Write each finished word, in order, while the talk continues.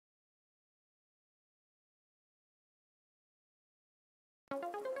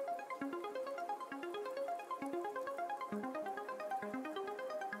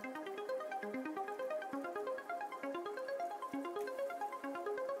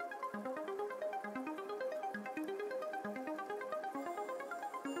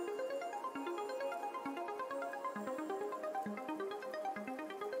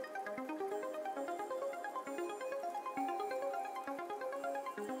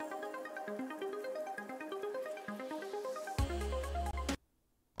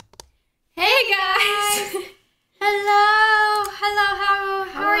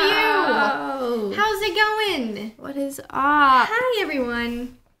What is up? Hi,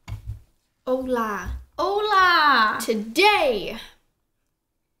 everyone. Hola. Hola. Today is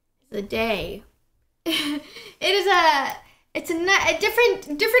the day. It's a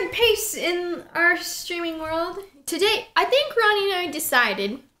different pace in our streaming world. Today, I think Ronnie and I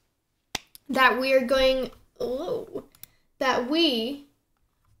decided that we are going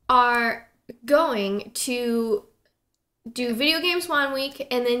to do video games one week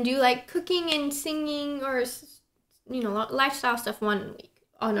and then do like cooking and singing or lifestyle stuff one week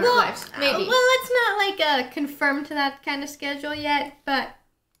on our lives. Maybe. Well, let's not confirm to that kind of schedule yet, but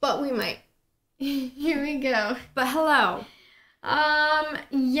we might. Here we go. But hello.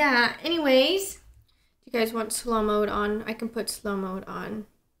 Yeah. Anyways, Do you guys want slow mode on? I can put slow mode on.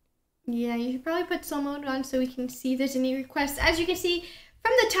 Yeah, you should probably put slow mode on so we can see if there's any requests. As you can see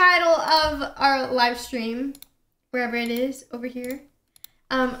from the title of our live stream, wherever it is, over here,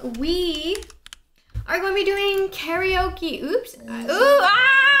 we are going to be doing karaoke. Oops. Ooh,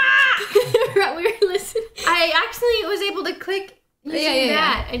 ah! We were listening. I actually was able to click using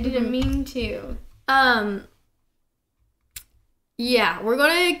that. I didn't mean to. Yeah, we're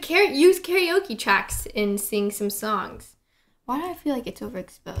going to use karaoke tracks and sing some songs. Why do I feel like it's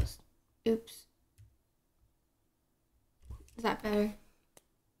overexposed? Oops. Is that better? I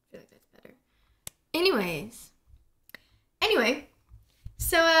feel like that's better. Anyway,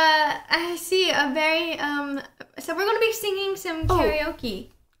 so I see a very so we're gonna be singing some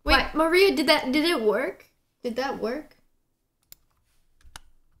karaoke. Wait, what? Maria, did it work? Did that work?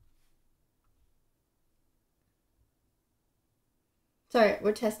 Sorry,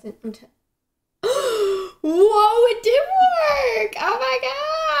 we're testing. Whoa, it did work! Oh my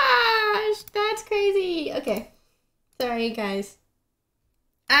gosh, that's crazy. Okay, sorry guys.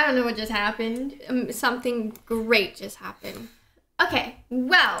 I don't know what just happened. Something great just happened. Okay,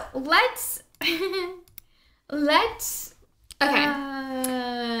 well, let's Okay.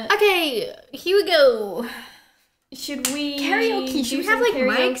 Okay, here we go. Should we karaoke? Should we have like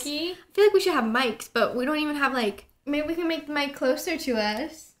mics? I feel like we should have mics, but we don't even have like. Maybe we can make the mic closer to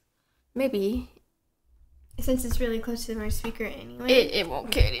us. Maybe. Since it's really close to my speaker anyway. It won't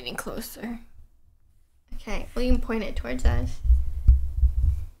get any closer. Okay, well you can point it towards us.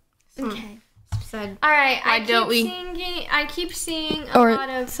 Okay. Said, all right. I keep seeing a lot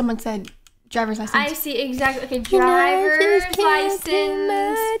of. Someone said driver's license. I see exactly. Okay, driver's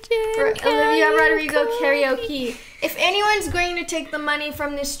license for Olivia Rodrigo karaoke. If anyone's going to take the money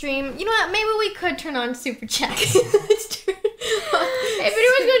from this stream, you know what? Maybe we could turn on super chats. If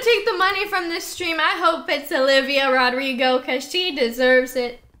anyone's going to take the money from this stream, I hope it's Olivia Rodrigo because she deserves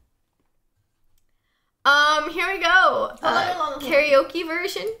it. Here we go. Karaoke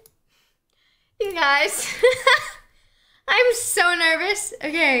version. You guys, I'm so nervous.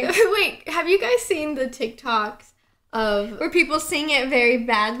 Okay. Wait, have you guys seen the TikToks of where people sing it very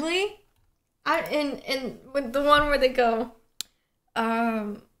badly? And with the one where they go,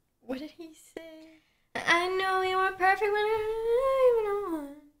 what did he say? I know you are perfect when I don't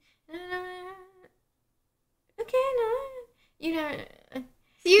want. Okay, no. You know.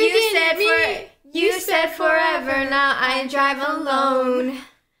 You said forever. Now I drive alone.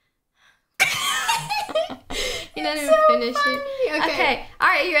 You didn't even finish it. Okay. All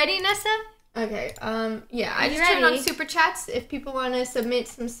right, you ready, Nessa? Okay. Yeah. I just turned on super chats if people want to submit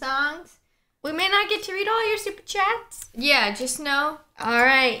some songs. We may not get to read all your super chats. Yeah, just know. All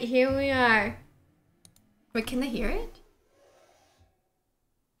right, here we are. Wait, can they hear it?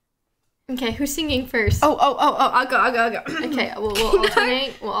 Okay, who's singing first? Oh! I'll go. Okay, we'll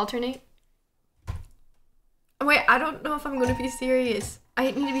alternate. Wait, I don't know if I'm going to be serious.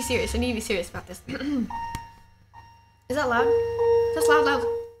 I need to be serious about this. Is that loud? That's loud.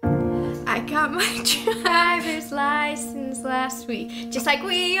 I got my driver's license last week, just like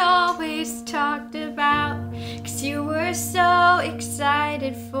we always talked about. 'Cause you were so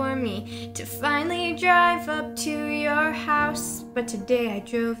excited for me to finally drive up to your house. But today I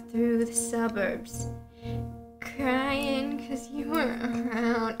drove through the suburbs, crying 'cause you weren't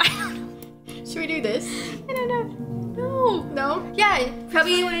around. I don't know. Should we do this? I don't know. No. No? Yeah,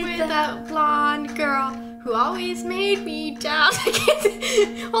 Probably with that blonde girl who always made me down.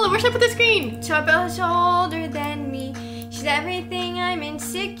 Hold on, where should I put the screen? She's older than me. She's everything I'm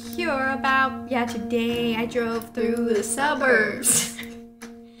insecure about. Yeah, today I drove through the suburbs.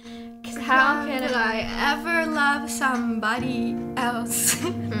 Cause How could I ever love somebody else?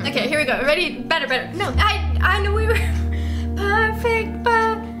 Okay, here we go. Ready? Better. No. I know we were perfect,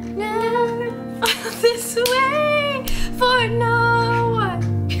 but never felt this way for no one.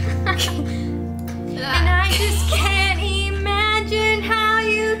 And I just can't imagine how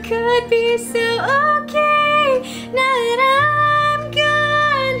you could be so okay now that I'm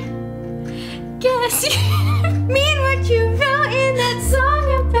gone. Guess you Mean what you wrote in that song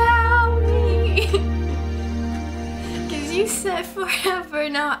about me. Cause you said forever,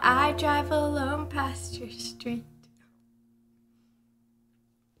 now I drive alone past your street.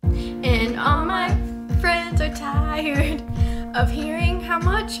 And all my friends are tired of hearing how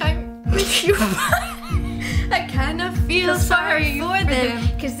much I miss you. I kind of feel sorry for them.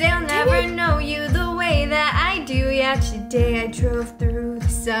 Cause they'll never know you the way that I do. Yeah, today I drove through the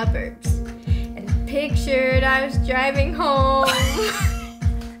suburbs and pictured I was driving home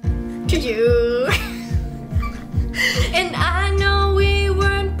To you. And I know we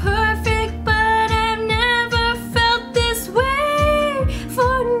weren't perfect, but I've never felt this way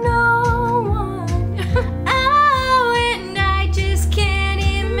for no one. Oh, and I just can't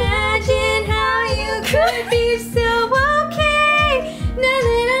imagine how you could be so okay now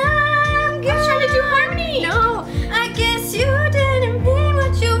that I'm gone. I was trying to do harmony. No, I guess you didn't mean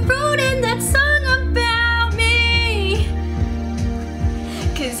what you wrote in that song about me.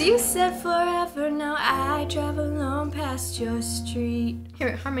 Cause you said forever, now I drive alone past your street.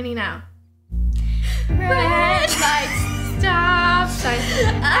 Here, harmony now. Red lights, stop signs.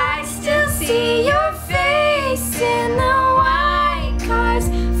 I still see your face in the white cars,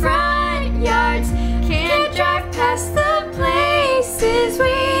 front yards. Can't drive past the places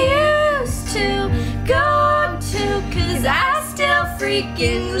we used to go to. Cause I still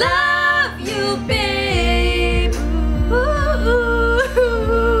freaking love you, babe. Ooh.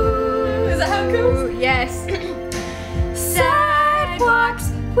 Is that how it goes? Yes.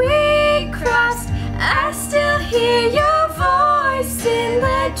 Sidewalks we crossed, I still hear your voice in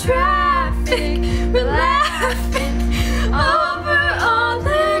the traffic. We're laughing over all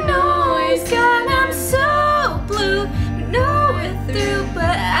the noise. God, I'm so blue, know it through,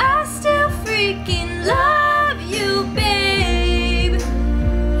 but I still freaking love you, babe.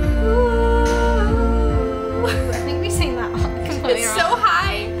 Ooh. I think we sing that completely It's wrong. so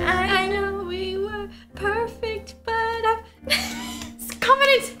high. I know we were perfect, but I've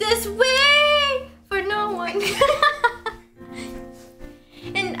confidence this way for no one.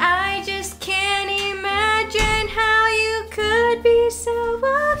 And I just can't imagine how you could be so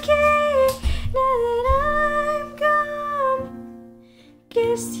okay now that I'm gone.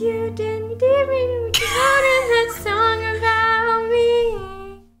 Guess you didn't even wrote in that song about me.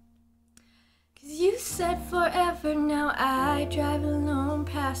 Cause you said forever, now I drive alone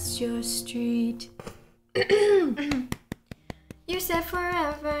past your street. You said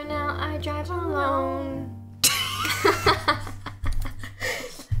forever, now I drive alone.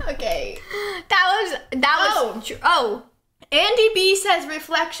 Okay. That was oh. Andy B says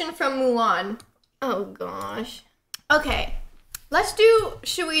reflection from Mulan. Oh gosh. Okay.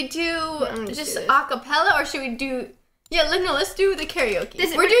 Should we do me just do this. a cappella or should we do, let's do the karaoke.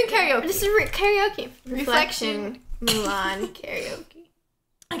 This is- We're doing karaoke. This is karaoke. Reflection. Mulan karaoke.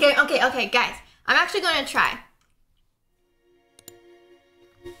 Okay, guys. I'm actually going to try.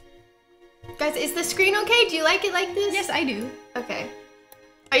 Guys, is the screen okay? Do you like it like this? Yes, I do. Okay.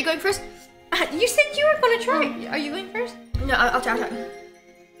 Are you going first? You said you were gonna try. Are you going first? No, I'll try.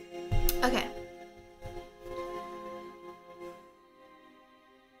 Okay.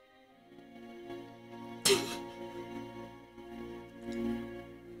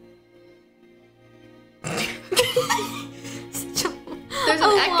 There's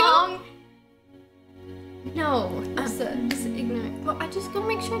an echo. No, that's ignorant. Well, I just gotta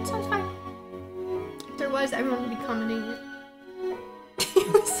make sure it sounds fine. If there was, everyone would be commenting it.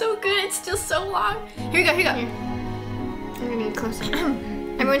 It was so good. It's still so long. Here we go. Here. I'm gonna get closer.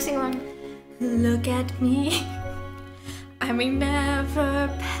 Everyone sing along. Look at me. I may never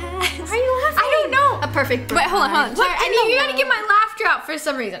pass. Why are you laughing? I don't know. A perfect. Wait, hold on. Sorry, What in you the gotta get my laughter out for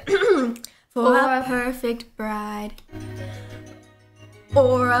some reason. For a perfect bride.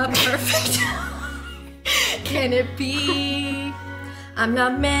 Or a perfect. Can it be? I'm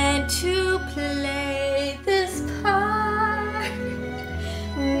not meant to play this part.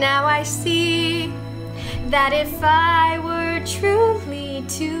 Now I see that if I were truly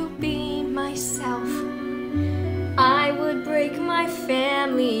to be myself, I would break my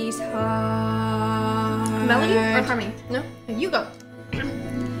family's heart. Melody or harmony? No, you go.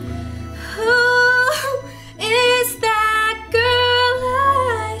 Who is that girl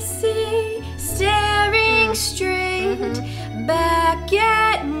I see staring straight back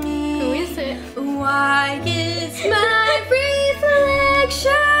at me? Who is it? Why is my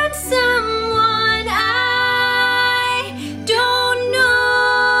reflection someone I don't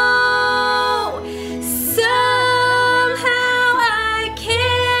know? Somehow I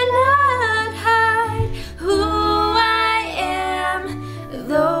cannot hide who I am,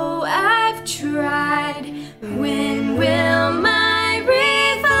 though I've tried. When will my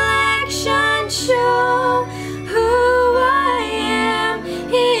reflection show who I am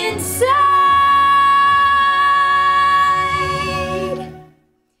inside?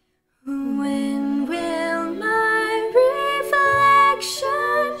 When will my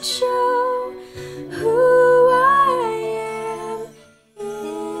reflection show who I am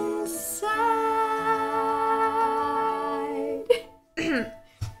inside?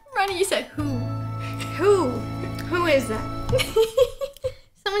 Ronnie, you said who? Who is that?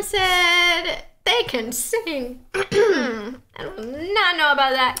 Someone said they can sing. I do not know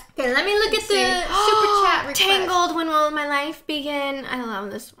about that. Okay, let me look at the super chat request. Tangled, when will my life begin? I love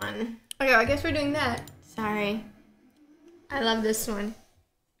this one. Okay, I guess we're doing that. Sorry. I love this one.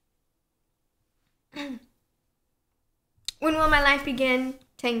 When will my life begin?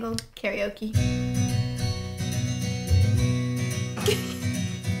 Tangled karaoke.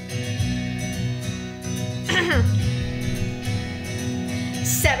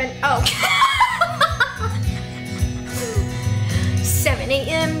 Oh. 7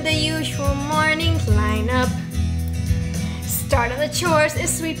 a.m. the usual morning lineup. Start on the chores and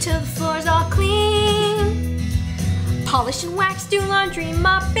sweep till the floor's all clean. Polish and wax, do laundry,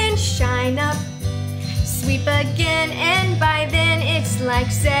 mop and shine up. Sweep again, and by then it's like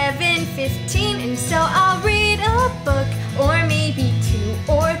 7:15, and so I'll read a book, or maybe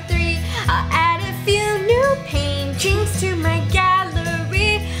 2 or 3. I'll add a few new paintings to my gallery.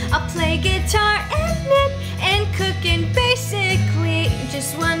 I'll play guitar and knit and cook, and basically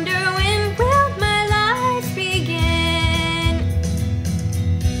just wonder, when will my life begin?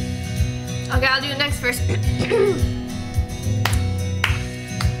 Okay, I'll do the next verse.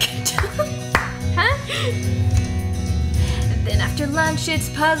 Huh? Then after lunch, it's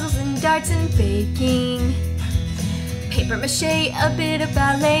puzzles and darts and baking. Paper mache, a bit of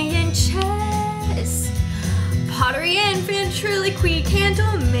ballet and chess. Pottery and ventriloquy,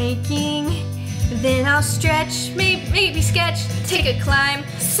 candle making. Then I'll stretch, maybe sketch, take a climb,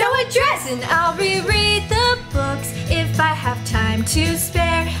 sew a dress, and I'll reread the books. If I have time to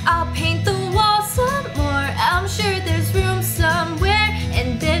spare, I'll paint the walls some more. I'm sure there's room somewhere.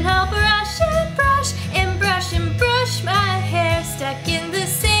 And then I'll brush and brush and brush and brush my hair, stuck in the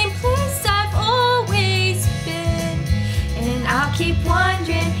same place I've always been. And I'll keep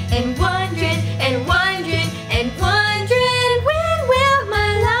wondering and wondering and wondering and wondering, when will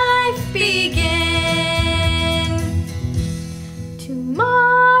my life begin?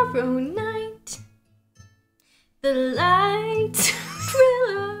 Tomorrow night, the lights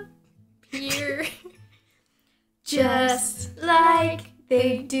will appear just like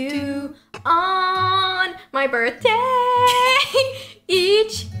they do on my birthday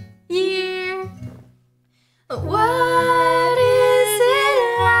each year. What is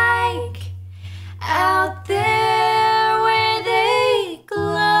it like out there where they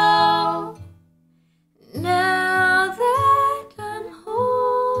glow? Now that I'm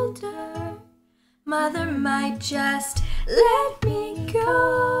older, Mother might just let me go.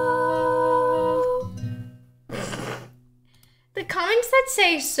 The comments that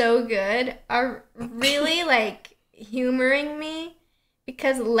say "so good" are really like humoring me,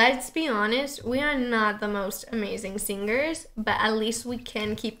 because let's be honest, we are not the most amazing singers, but at least we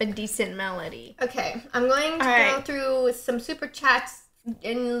can keep a decent melody. Okay, I'm going to go through some super chats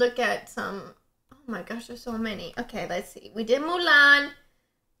and look at some. Oh my gosh, there's so many. Okay, let's see. We did Mulan.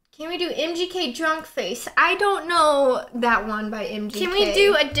 Can we do MGK Drunk Face? I don't know that one by MGK. Can we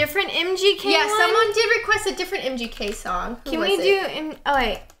do a different MGK Yeah, one? someone did request a different MGK song. Who Can was we it? do... Oh,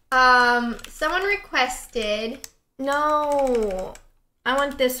 wait. Someone requested... No. I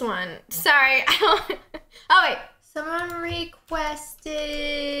want this one. Sorry. I don't... Oh, wait. Someone requested...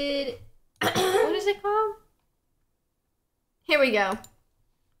 What is it called? Here we go.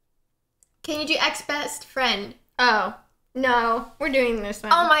 Can you do Ex Best Friend? Oh. No. We're doing this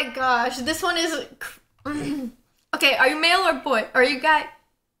one. Oh my gosh. This one is... Okay, are you male or boy? Are you guy?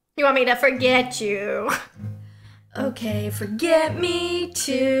 You want me to forget you? Okay, forget me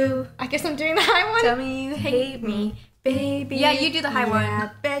too. I guess I'm doing the high one. Tell me you hate me, baby. Yeah, you do the high one.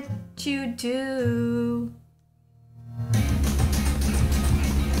 I bet you do.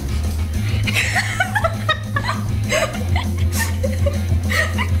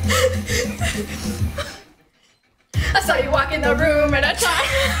 I saw you walk in the room and I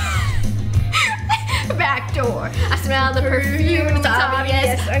tried. Back door. I smell the perfume and it's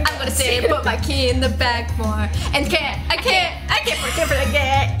obvious. I'm gonna say put my key in the back more. And I can't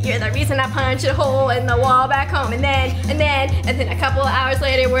forget. You're the reason I punched a hole in the wall back home. And then a couple of hours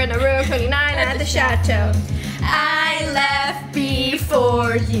later we're in the room 29 at the chateau. I left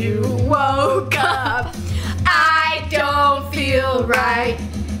before you woke up. I don't feel right.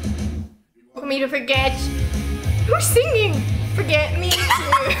 For me to forget. Who's singing? Forget me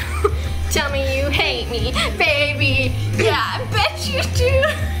too. Tell me you hate me, baby. Yeah, I bet you do.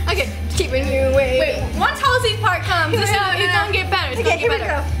 Okay, keeping you waiting. Wait, once Halsey's part comes, it's gonna get better. Okay, here we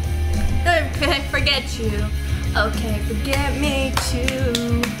go. Forget you. Okay, forget me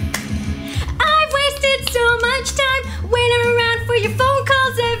too. I've wasted so much time waiting around for your phone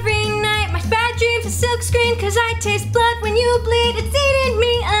calls every night. My bad dreams are silkscreen cause I taste blood when you bleed. It's eating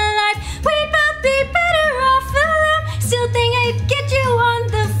me alive. We'd both be better off alone. Still think I'd get you on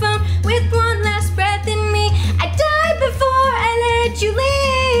the phone with one last breath in me. I died before I let you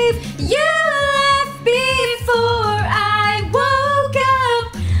leave. You left before I woke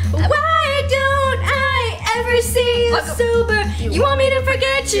up. Why don't I ever see you sober? You want me to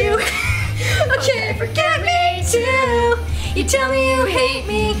forget you? Okay, forget me too. You tell me you hate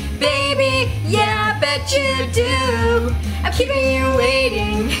me, baby. Yeah, I bet you do. I'm keeping you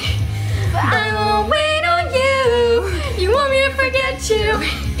waiting, but I won't wait on you. You want me to forget you?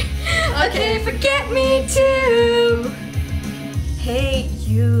 Okay, forget me too. Hate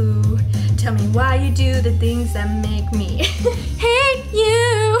you. Tell me why you do the things that make me hate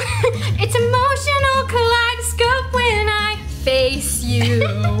you. It's emotional kaleidoscope when I face you.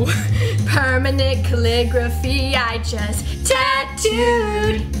 Permanent calligraphy, I just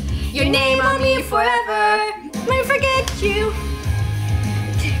tattooed your name on me forever. May forget you.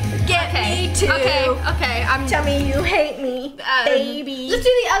 Forget me too. Okay. Tell me you hate me, baby. Let's do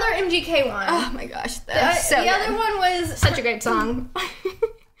the other MGK one. Oh my gosh, The other one was such a great song.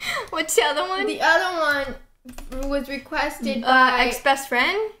 What's the other one? The other one was requested by Ex-Best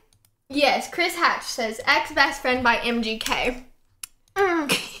Friend? Yes, Chris Hatch says Ex-Best Friend by MGK.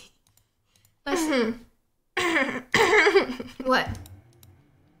 What?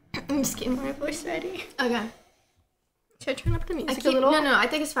 I'm just getting my voice ready. Okay. Should I turn up the music a little? No, I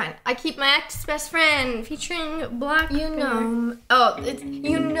think it's fine. I keep my ex-best friend featuring Black. You know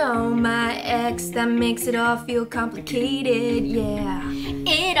my ex, that makes it all feel complicated, yeah.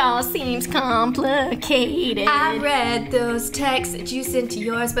 It all seems complicated. I read those texts that you sent to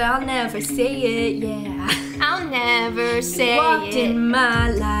yours, but I'll never say it, yeah. I'll never say Walked in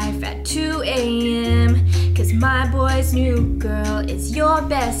my life at 2 a.m. Cause my boy's new girl is your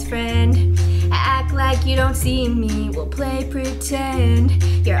best friend. Act like you don't see me, we'll play pretend.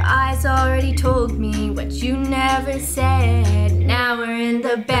 Your eyes already told me what you never said. Now we're in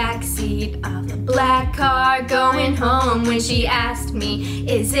the backseat of the black car going home. When she asked me,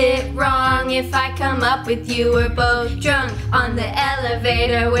 is it wrong if I come up with you? We're both drunk on the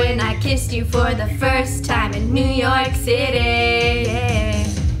elevator when I kissed you for the first time in New York City.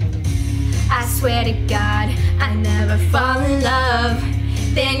 I swear to God, I never fall in love.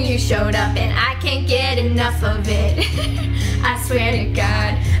 Then you showed up and I can't get enough of it. I swear to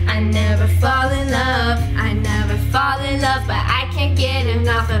God, I never fall in love. I never fall in love, but I can't get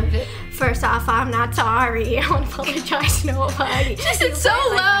enough of it. First off, I'm not sorry. I don't apologize to nobody. This is so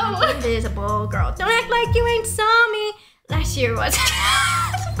low. Invisible girl. Don't act like you ain't saw me. Last year was.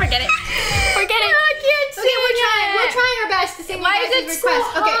 Forget it. I can't sing it. We're trying our best to sing. Why is it so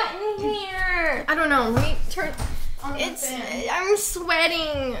hot in here? I don't know. Let me turn. I'm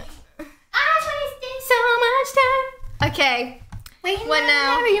sweating. I wasted so much time. Okay. Wait, what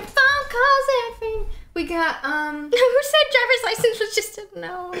now? Your phone calls everything. We got who said driver's license was just a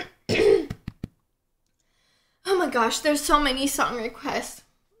no? Oh my gosh, there's so many song requests.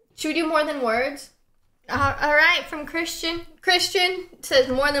 Should we do More Than Words? All right, from Christian. Christian says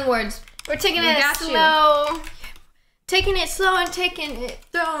More Than Words. We're taking it slow. Taking it slow and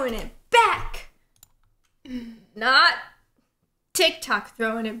throwing it back. Not TikTok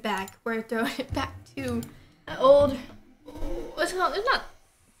throwing it back. We're throwing it back to old. What's it called? It's not.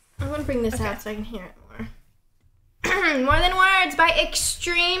 I want to bring this out so I can hear it more. More Than Words by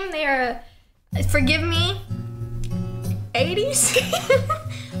Extreme. They are, forgive me, 80s?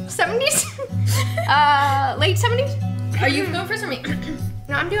 70s? late 70s? Are you going first or me?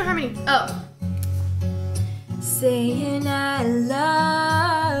 No, I'm doing harmony. Oh. Saying I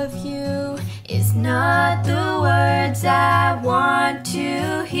love you is not the words I want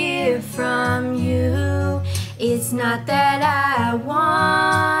to hear from you. It's not that I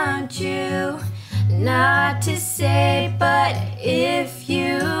want you not to say, but if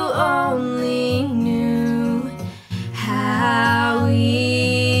you only knew how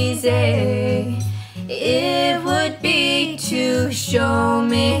easy it would be to show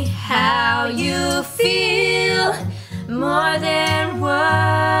me how you feel. More than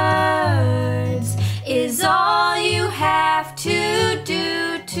words is all you have to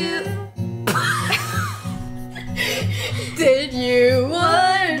do to then you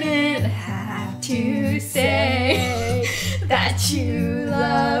wouldn't have to say that you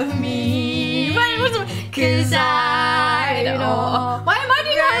love me. Cause I know. Why am I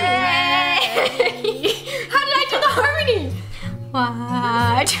doing harmony? How did I do the harmony?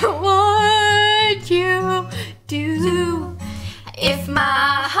 What would you do if my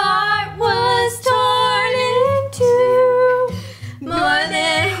heart was torn in two? More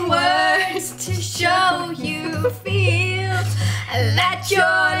than words to show you feel that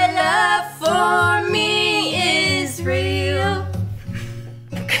your love for me is real.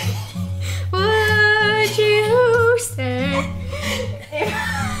 Would you say?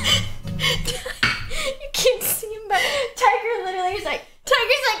 You can't see him, but Tiger literally is like,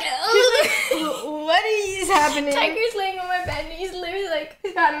 what is happening? Tiger's laying on my bed and he's literally like,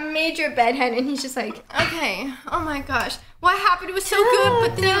 he's got a major bedhead and he's just like, okay, oh my gosh, what happened was so good,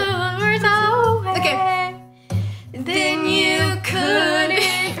 but then okay. Then you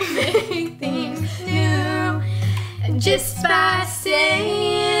couldn't make things new just by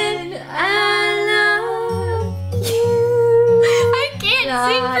saying I love you. I can't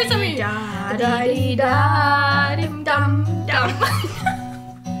sing for some reason. Da-dee-da-dim-dum-dum.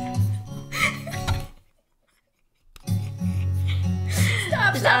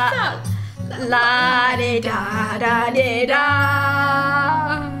 Stop. La-di-da-da-di-da.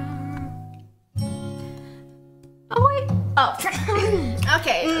 Oh wait. Oh.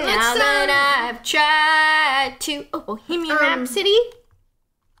 Okay. Now that I've tried to. Oh, Bohemian Rhapsody.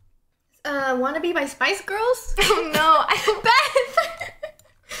 Wanna Be by Spice Girls? Oh no, I don't. Beth.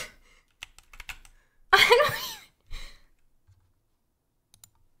 I don't even.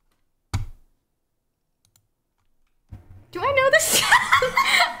 Do I know this? I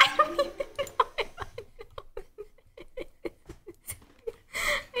don't even know.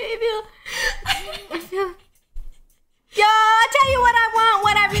 I feel. Yo, I'll tell you what I want,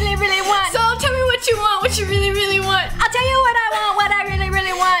 what I really, really want. So tell me what you want, what you really, really want. I'll tell you what I want, what I really,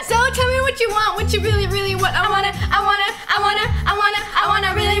 really want. So tell me what you want, what you really, really want. I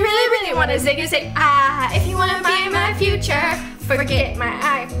wanna really, really, really wanna zig. If you wanna be my future, forget my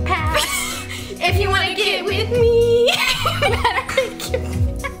iPad. If you wanna get with me,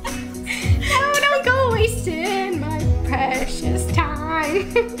 no, don't go wasting my precious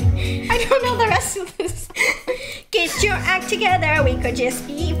time. I don't know the rest of this. Get your act together, we could just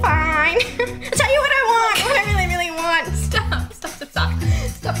be fine. I'll tell you what I want, what I really, really want. Stop.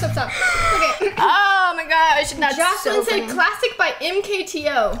 Okay. Oh my gosh, that's Jocelyn said classic by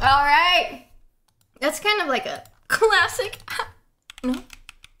MKTO. All right. That's kind of like a classic. No?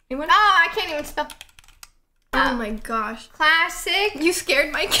 Anyone? Oh, I can't even spell. Oh my gosh. Classic. You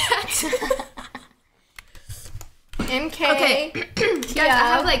scared my cat. MK. Okay. Guys, I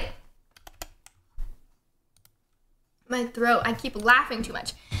have like my throat. I keep laughing too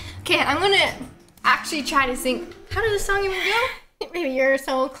much. Okay, I'm gonna actually try to sing. How did the song even go? Maybe you're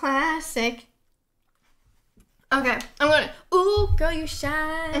so classic. Okay, I'm gonna. Ooh, girl, you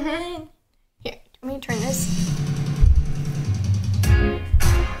shine. Here, let me turn this.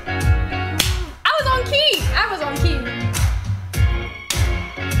 I was on key.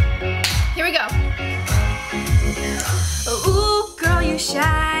 Here we go. Ooh, girl, you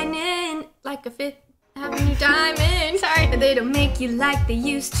shining like a Fifth Avenue diamond. Sorry, they don't make you like they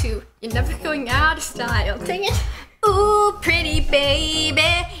used to. You're never going out of style. Sing it. Ooh, pretty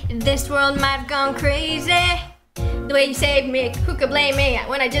baby, this world might have gone crazy. The way you saved me, who could blame me?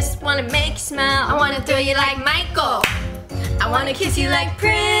 When I just wanna make you smile, I wanna throw you like Michael. I wanna kiss you like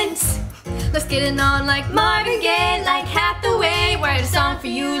Prince. Let's get it on like Marvin Gaye, like Hathaway. Write a song for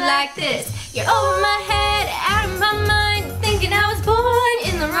you like this. You're over my head, out of my mind, thinking I was born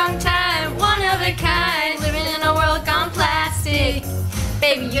in the wrong time. One of a kind, living in a world gone plastic.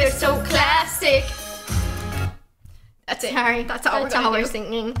 Baby, you're so classic. That's it. Sorry, that's all we're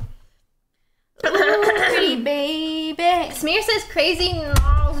singing. Ooh, pretty baby. Smear says crazy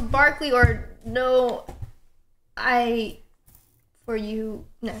Gnarls Barkley or no for you,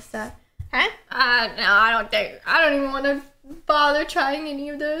 Nessa. Huh? No, I don't even want to bother trying any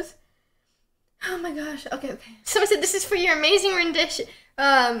of those. Oh my gosh. Okay. Someone said this is for your amazing rendition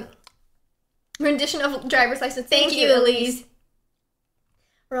of driver's license. Thank you, Elise.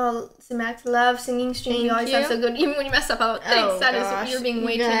 We're all Max love singing stream. You always sound so good, even when you mess up. Oh, thanks. You're being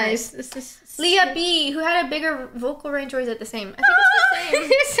way too nice. This is Leah B, who had a bigger vocal range, or is it the same? I think it's the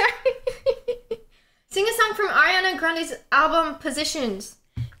same. Sorry. Sing a song from Ariana Grande's album Positions.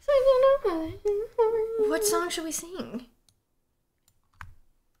 What song should we sing?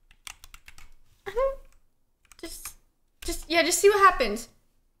 Just see what happens.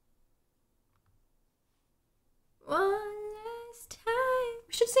 One last time.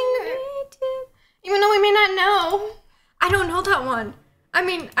 We should sing even though we may not know. I don't know that one. I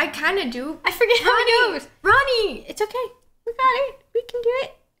mean, I kind of do. I forget how it goes. Ronnie! It's okay. We got it. We can do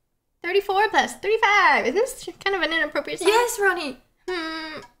it. 34 plus 35. Isn't this kind of an inappropriate song? Yes, Ronnie.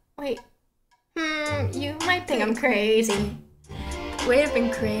 Wait. You might think I'm crazy. We've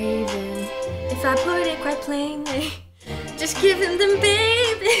been craving. If I put it quite plainly, just giving them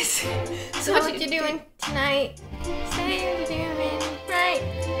babies. So what you doing tonight? Say you're doing right.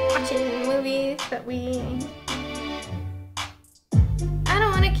 Watching movies, but I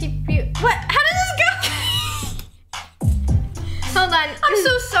don't want to keep you. What? How does this go? Hold on. I'm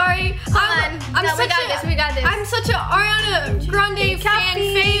so sorry. We got this. I'm such a Ariana Grande fan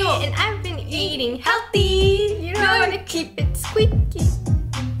fail. And I've been eating healthy. You know how to keep it squeaky.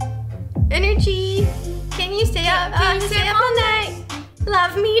 Energy. Can you stay up? Can you stay up all night?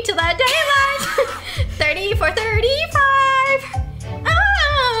 Love me till the daylight. 34, 35.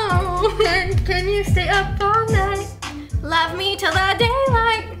 Oh. Can you stay up all night? Love me till the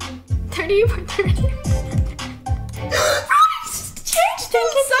daylight. 34, 35. Change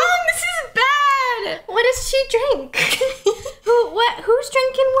the song. This is bad. What does she drink? Who's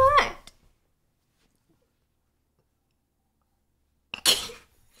drinking what?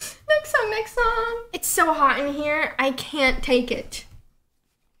 Next song. It's so hot in here. I can't take it.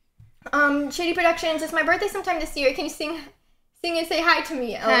 Shady Productions. It's my birthday sometime this year. Can you sing and say hi to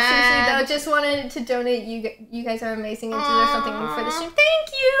me? Oh, seriously though, just wanted to donate. You guys are amazing and to do something for the stream.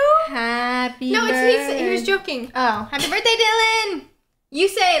 Thank you. Happy No, birthday. it's me. He was joking. Oh, happy birthday, Dylan. You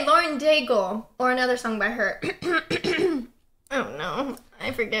say Lauren Daigle or another song by her. Oh no,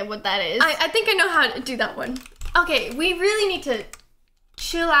 I forget what that is. I think I know how to do that one. Okay, we really need to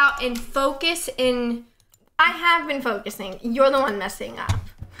chill out and focus in. I have been focusing. You're the one messing up.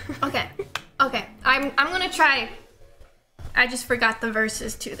 Okay. I'm gonna try. I just forgot the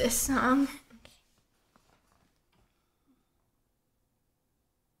verses to this song.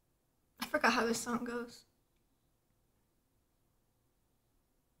 I forgot how this song goes.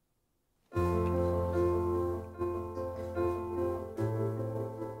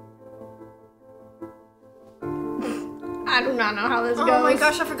 I do not know how this goes. Oh my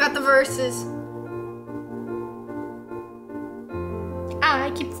gosh, I forgot the verses.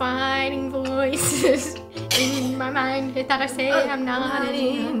 I keep fighting voices in my mind that I say I'm not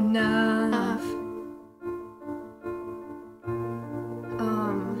enough.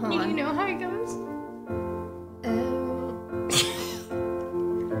 Hold on. You know how it goes?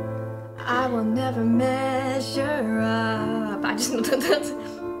 I will never measure up. I just know that.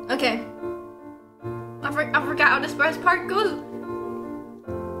 Okay. I forgot how this first part goes.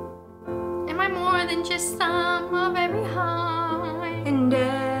 Am I more than just some of every high and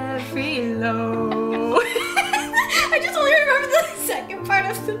every low? I just only remember the second part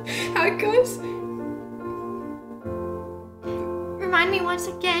of how it goes. Remind me once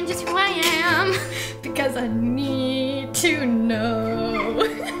again just who I am, because I need to know.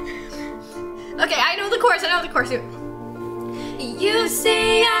 Okay, I know the chorus. You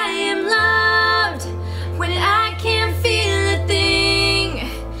say I am loved when I can't feel a thing.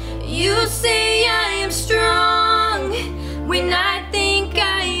 You say I am strong when I think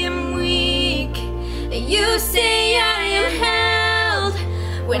I am weak. You say I am held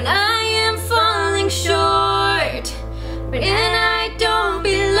when I am falling short, and I don't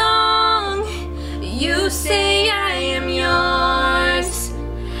belong. You say I am yours,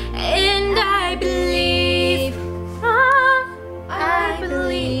 and I believe. I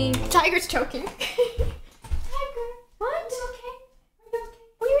believe. Tiger's choking. Tiger, what? Are you okay?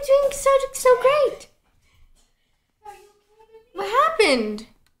 We were doing so great. Are you okay, baby? What happened?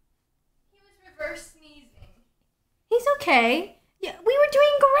 He was reverse sneezing. He's okay. Yeah, we were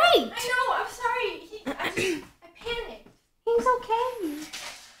doing great. I know. I'm sorry. I panicked. He's okay.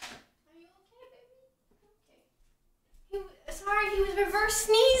 Are you okay, baby? Okay. Sorry, he was reverse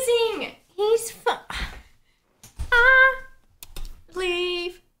sneezing. He's fine.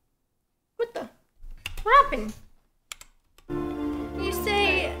 happened? You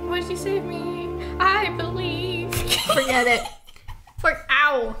say, What did you say to me? I believe. forget it.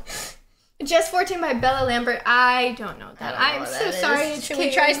 Ow. Just 14 by Bella Lambert. I don't know that. I'm so sorry. Should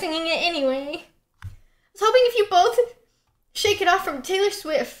we try singing it anyway? I was hoping if you both shake it off from Taylor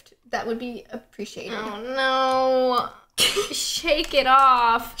Swift, that would be appreciated. Oh no. Shake it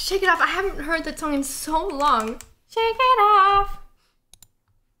off. Shake it off. I haven't heard that song in so long. Shake it off.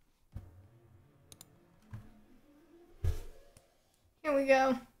 Here we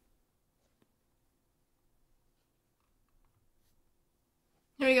go.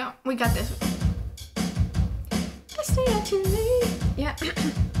 Here we go. We got this. I stay out too late. Yeah.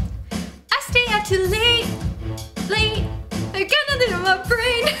 I stay out too late. Late. I got nothing in my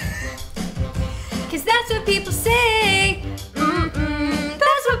brain. Cause that's what people say.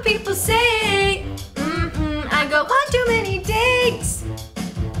 That's what people say. I go on too many dates,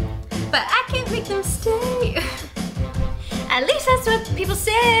 but I can't make them stay. At least that's what people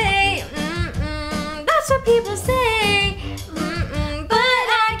say. That's what people say. But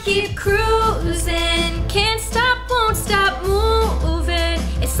I keep cruising. Can't stop, won't stop moving.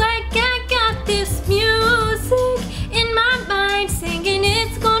 It's like I got this music in my mind singing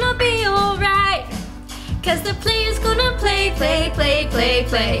it's gonna be alright. Cause the player's gonna play, play, play, play,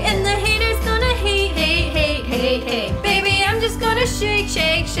 play. And the hater's gonna hate, hate, hate, hate, hate. Baby, I'm just gonna shake,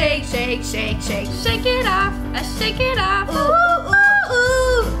 shake, shake, shake, shake, shake. Shake it off, I shake it off. Ooh, ooh, ooh,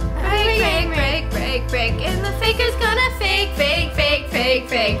 ooh. Break, break, break, break, break. And the faker's gonna fake, fake, fake, fake,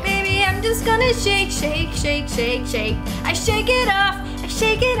 fake. Baby, I'm just gonna shake, shake, shake, shake, shake. I shake it off, I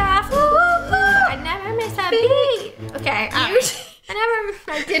shake it off. Ooh, ooh, ooh. I never miss that beat. Okay,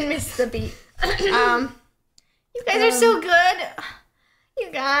 I did miss the beat. You guys are so good.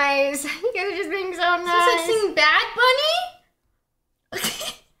 You guys are just being so nice. Does it sing Bad Bunny?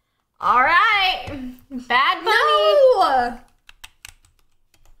 All right, Bad Bunny. No!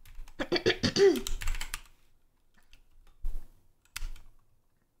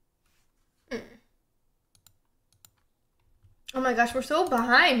 Oh my gosh, we're so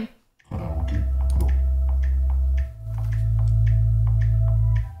behind.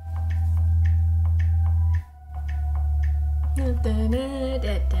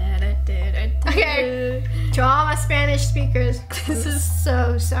 Okay, to all my Spanish speakers, this is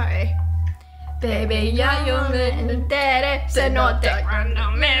so sorry. Baby, ya yo me enteré, se nota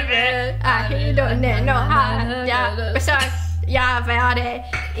cuando me ve. Ahí donde no hay ya besar, ya veré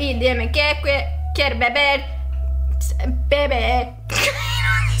y dime que quiere beber, bebe.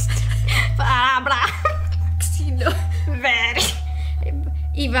 Palabra, ver.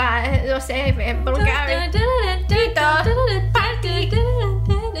 Y va, no sé, vulgar.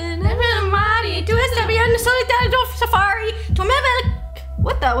 Party, tú estás bien solitario safari. Tu me ve.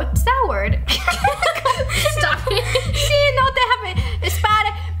 What's that word? Stop it. Sí, no déjame estar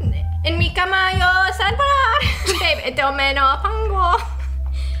en mi cama yo salvar. Baby, yo me no pongo.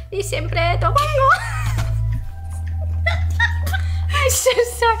 Y siempre te pongo. I'm so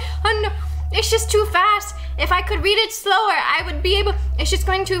sorry. Oh no, it's just too fast. If I could read it slower, I would be able. It's just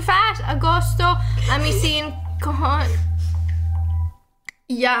going too fast. Agosto, let me see in cojon.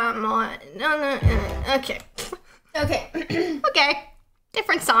 Yeah, no. Okay. Okay.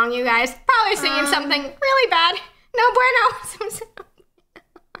 Different song, you guys. Probably singing something really bad. No bueno.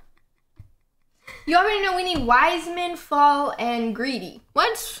 You already know we need Wise Men Fall and Greedy.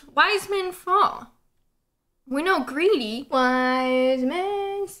 What's Wise Men Fall? We know Greedy. Wise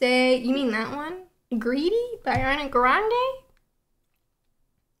men say. You mean that one? Greedy by Ariana Grande?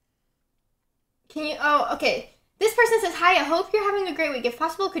 Can you? Oh, okay. This person says, hi, I hope you're having a great week. If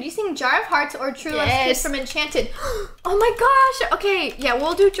possible, could you sing Jar of Hearts or True Love's Kiss from Enchanted? Oh my gosh. Okay, yeah,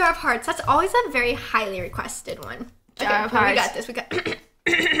 we'll do Jar of Hearts. That's always a very highly requested one. Jar of Hearts. We got this. We got.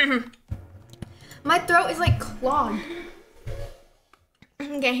 My throat is like clogged.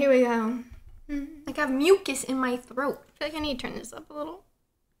 Okay, here we go. Like I have mucus in my throat. I feel like I need to turn this up a little.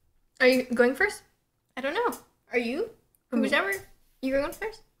 Are you going first? I don't know. Are you? Whichever. You're going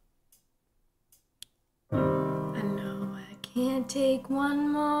first? I know I can't take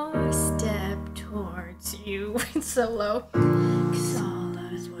one more step towards you. It's so low. 'Cause all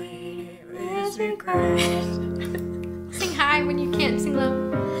that's waiting is regret. Sing high when you can't sing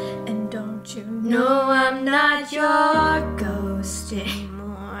low. And don't you know I'm not your ghost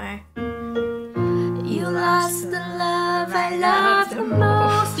anymore. You lost the love I loved the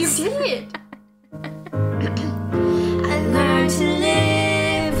most. You did it. I learned to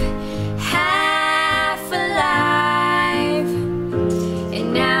live half alive,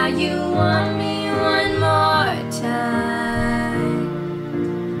 and now you want me one more time.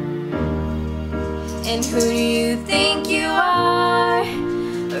 And who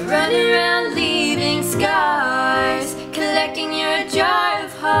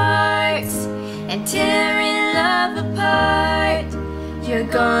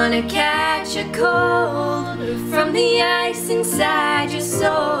gonna catch a cold from the ice inside your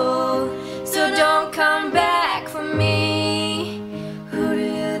soul. So don't come back for me. Who do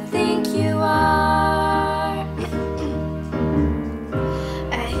you think you are?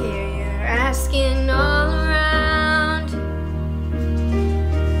 I hear you're asking all around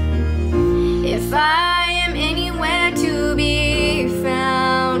if I am anywhere to be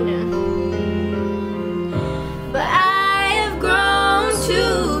found. But I have grown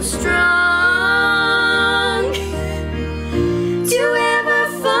too strong to ever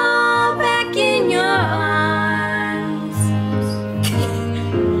fall back in your arms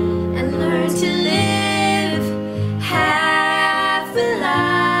and learn to live half a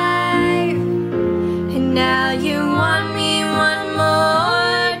life. And now you want me one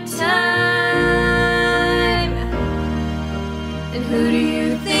more time. And who do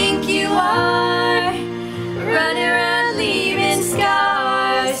you think you are? Running around leaving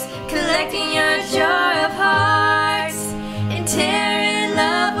scars, collecting your jar of hearts and tearing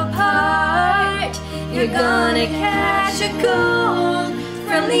love apart. You're gonna catch a cold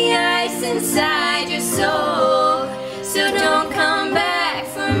from the ice inside your soul. So don't come back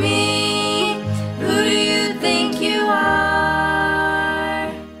for me. Who do you think you are?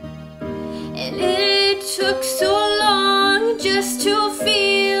 And it took so long just to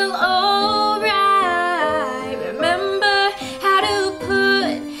feel alright. Remember how to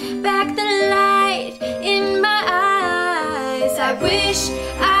put back the light in my eyes. I wish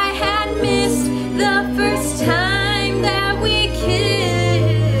I had missed the first time that we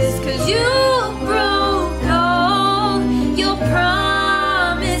kissed, 'cause you broke all your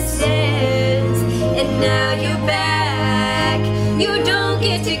promises, and now you're back. You don't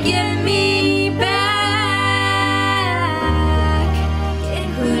get to get me back. And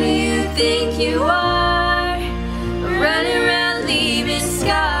who do you think you are? Running around leaving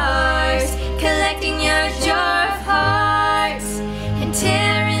scars, collecting your jar of hearts and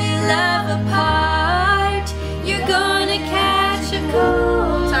tearing love apart. You're gonna catch a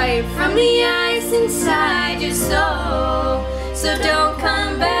cold from the ice inside your soul. So don't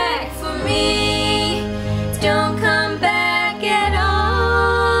come back for me. Don't come back at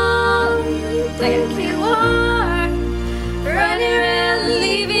all. Like you are, running around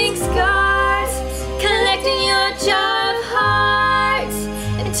leaving scars, collecting your jar of hearts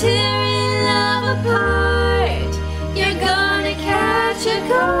and tearing love apart. You're gonna catch a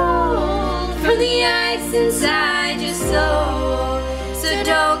cold from the ice inside your soul. So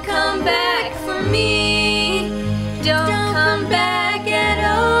don't come back for me. Don't come back at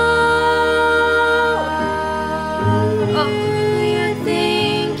all. Oh, who do you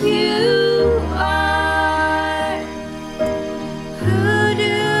think you are? Who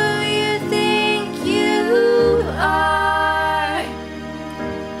do you think you are?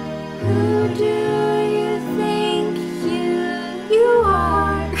 Who do you think you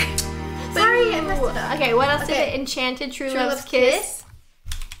are? Sorry, I messed it up. Okay, what else Okay. did it? Enchanted True True Love's Love's Kiss. Kiss.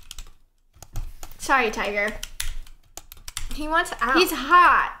 Sorry, Tiger. He wants out. He's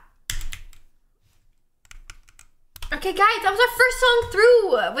hot. Okay, guys, that was our first song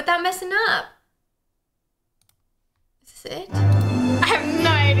through without messing up. Is this it? I have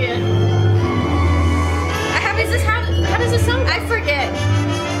no idea. How does this song go? I forget.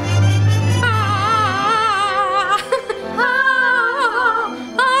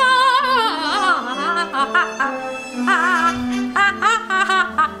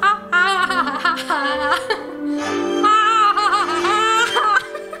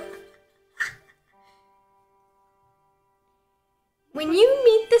 When you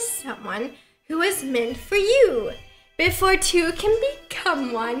meet someone who is meant for you, before two can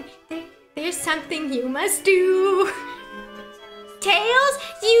become one, there's something you must do. Tails,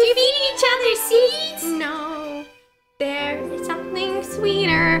 you feed each other seeds? No, there's something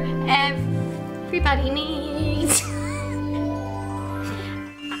sweeter everybody needs.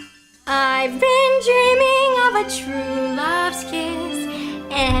 I've been dreaming of a true love's kiss,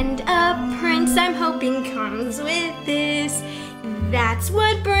 and a prince I'm hoping comes with this. That's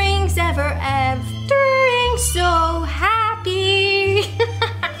what brings ever aftering so happy.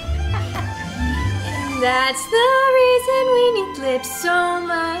 And that's the reason we need lips so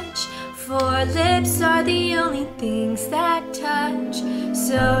much, for lips are the only things that touch.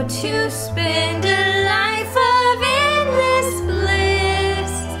 So to spend a life of endless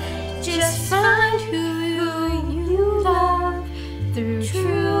bliss, just find who you love through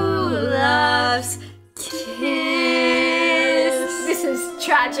true love's kiss. This is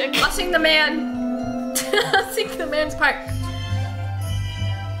tragic. I'll sing the man. I'll sing the man's part.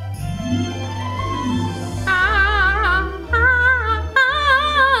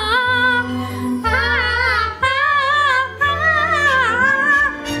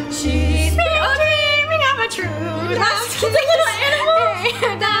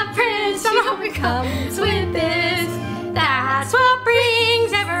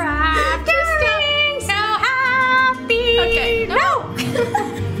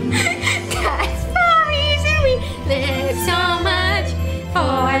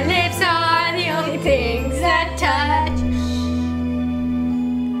 Your lips are the only things that touch.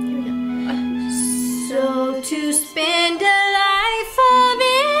 So to spend a life of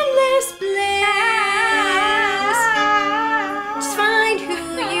endless bliss, just find who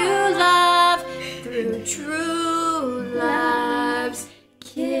you love through true love's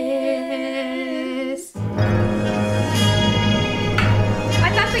kiss. I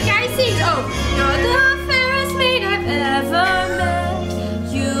thought the guy sings, oh, you're the fairest maid I've ever met.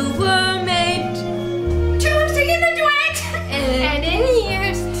 You were made to sing in the duet, and in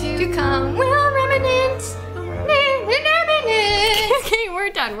years to come we'll reminisce. Okay,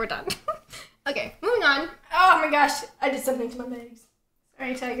 we're done. Okay, moving on. Oh my gosh, I did something to my legs.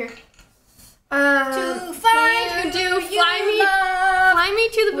 Sorry, tiger. To find who fly me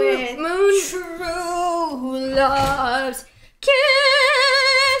to the moon. True love's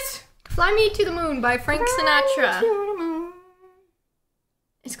kiss. Fly Me to the Moon by Frank Sinatra.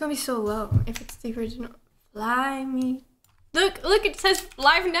 It's gonna be so low if it's the original. Fly me. Look, it says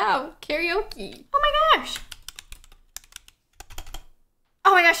live now. Karaoke. Oh my gosh.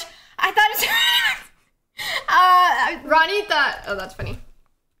 Oh my gosh. I thought it's Ronnie thought, oh, that's funny.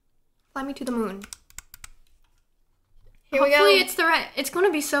 Fly Me to the Moon. Here we go. Hopefully it's the right. It's gonna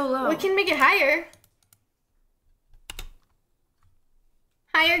be so low. We can make it higher.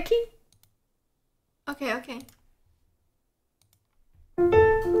 Higher key? Okay. I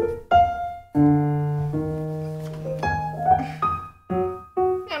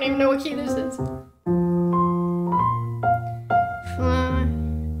don't even know what key this is. Fly.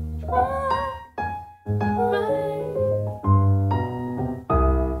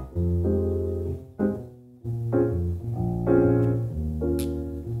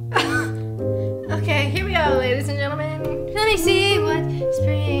 Okay, here we go, ladies and gentlemen. Let me see what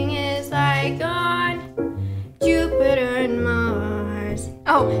spring is like on Jupiter and Mars.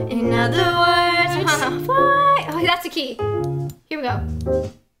 Oh, in other words, fly. Oh, that's the key. Here we go.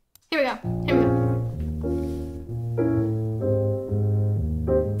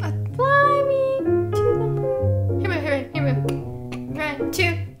 Fly me to the moon. Here we go. 1,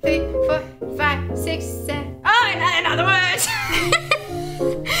 2, 3, 4, 5, 6, 7. Oh, in other words.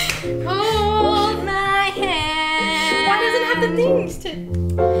 Hold my hand. Why does it have the things to?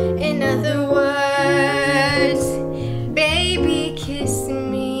 In other words, baby, kiss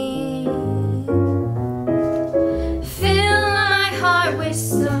me. Fill my heart with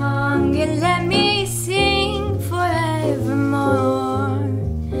song and let me sing forevermore.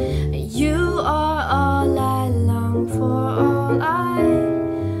 You are all I long for, all I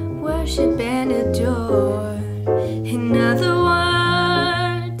worship and adore. In other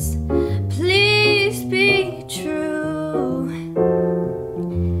words, please be true.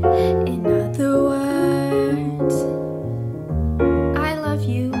 In other words, I love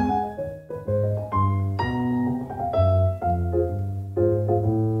you.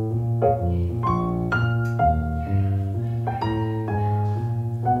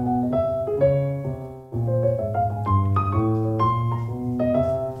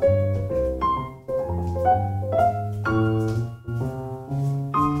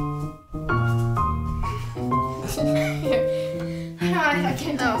 I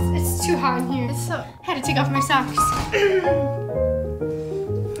can't do this. It's too hot in here. It's so. I had to take off my socks. Here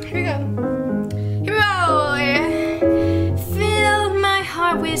we go. Fill my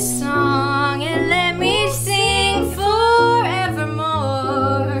heart with song and let me sing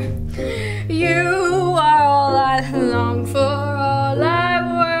forevermore. You are all I long for, all I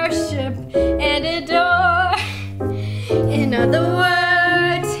worship and adore. In other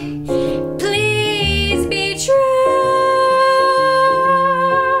words, please be true.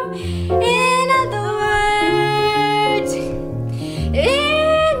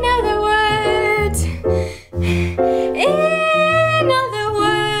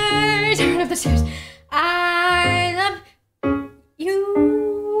 I love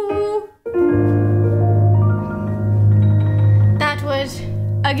you. That was,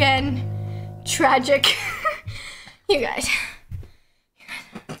 again, tragic. You guys.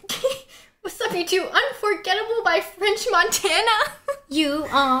 What's up, you two? Unforgettable by French Montana. You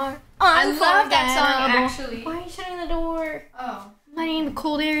are unforgettable. I love that song, actually. Why are you shutting the door? Oh. I'm letting the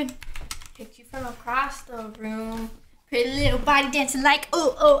cold air hit you from across the room. Pretty little body dancing like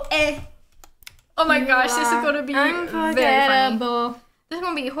oh. Oh my gosh, this is going to be very funny. This is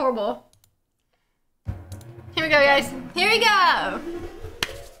going to be horrible. Here we go, guys. Here we go.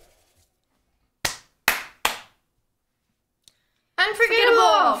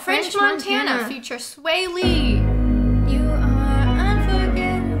 Unforgettable, French Montana, feature Sway Lee. You are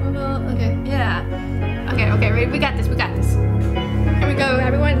unforgettable. Okay, yeah. Okay, we got this. Here we go. go,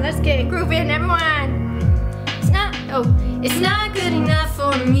 everyone. Let's get grooving, everyone. It's not good enough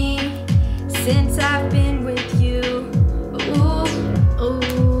for me since I've been with you. Ooh,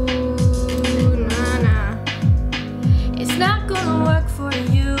 nah. It's not gonna work for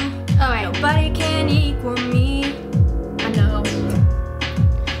you. Alright. Nobody can equal me. I know.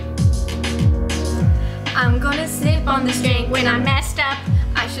 I'm gonna slip on the string when I messed up.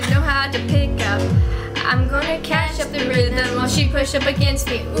 I should know how to pick up. I'm gonna catch up the rhythm while she push up against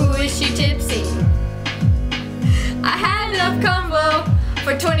me. Ooh, is she tipsy? I had love combo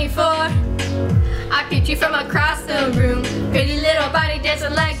for 24. I picked you from across the room. Pretty little body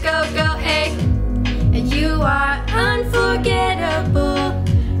dancing like go-go, hey. And you are unforgettable.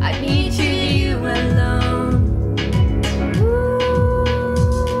 I need you alone. Ooh,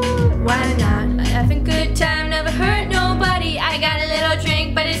 why not? Having good time never hurt nobody. I got a little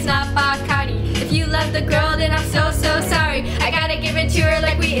drink, but it's not Bacardi. If you love the girl, then I'm so sorry. I gotta give it to her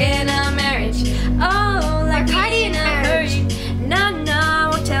like we in a marriage. Oh, like we in a hurry. No, I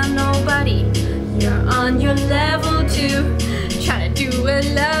won't tell nobody. You're on your level too. Trying to do what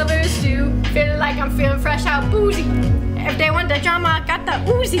lovers do. Feeling like I'm feeling fresh out boozy. If they want the drama, I got the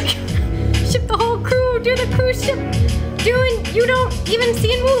Uzi. Ship the whole crew, do the cruise ship. Doing you don't even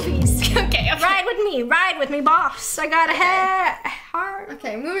see in movies. Okay, ride with me, boss. I got a heart.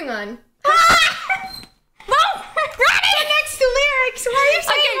 Okay, moving on. Whoa! Running! The next lyrics. Why are you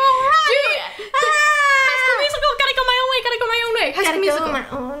saying Okay, run? dude. High School Musical. Gotta go my own way. High School Musical. Go my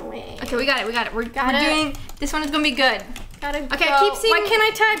own way. Okay, we got it. We're doing. This one is gonna be good. Gotta Okay, go. I keep seeing. Why can't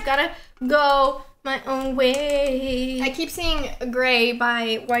I type? Gotta go my own way. I keep seeing Gray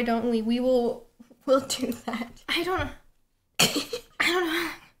by Why Don't We? We'll do that. I don't know. I don't know.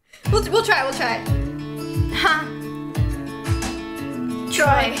 We'll try. Huh.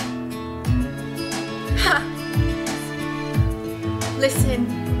 Troy. Huh. Listen.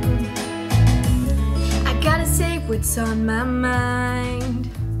 I gotta say what's on my mind.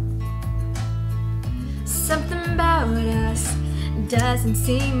 Something about us doesn't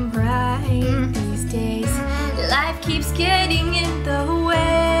seem right these days. Life keeps getting in the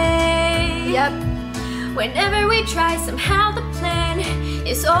way. Yep. Whenever we try, somehow the plan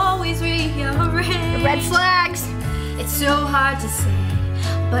is always rearranged. Red flags. It's so hard to say,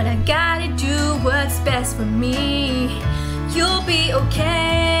 but I gotta do what's best for me. You'll be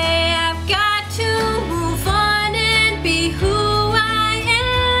okay. I've got to move on and be who I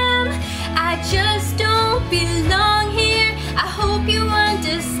am. I just don't belong here. I hope you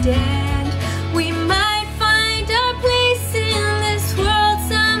understand. We might find our place in this world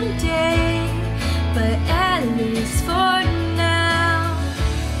someday, but at least for now,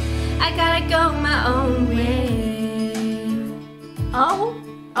 I gotta go my own way. Oh.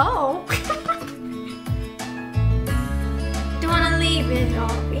 Don't wanna leave it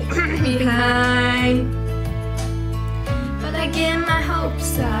all behind, but I get my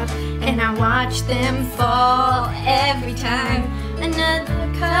hopes up and I watch them fall every time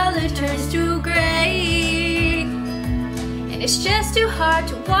another color turns to gray. And it's just too hard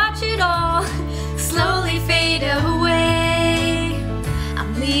to watch it all slowly fade away.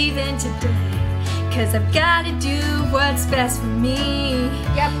 I'm leaving today, 'cause I've gotta do what's best for me.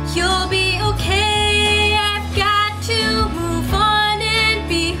 Yep. You'll be okay. I've got to move on and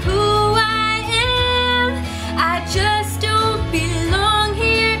be who I am. I just don't belong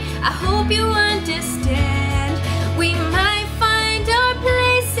here. I hope you understand. We might find our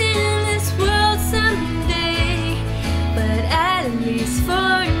place in this world someday, but at least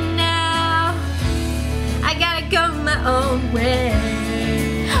for now, I gotta go my own way.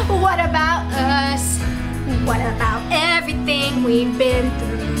 What about us? What about everything we've been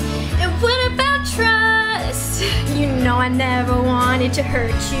through? And what about trust? You know I never wanted to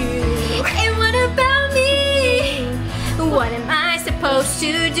hurt you. And what about me? What am I supposed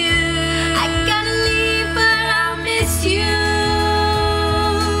to do? I gotta leave, but I'll miss you.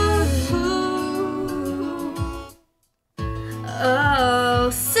 Oh,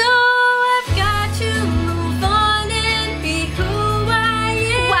 so I've got to move on and be who I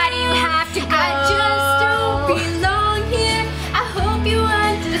am. Why do you have to go? I just don't belong here. I hope you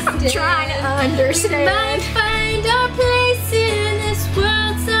understand. I'm trying to We understand. might find our place in this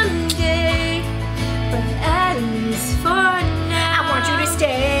world someday, but at least for now, I want you to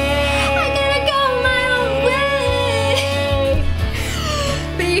stay. I gotta go my own way.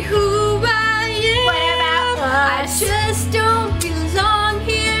 Be who I am. What about I us? just don't belong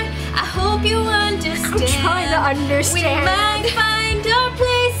here. I hope you understand. I'm trying to understand. We might find our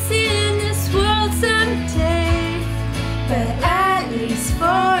place in this world someday, but at least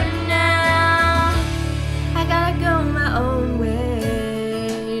for now, I gotta go my own way.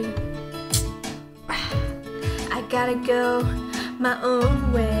 gotta go my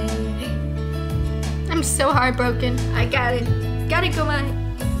own way. I'm so heartbroken. I gotta go my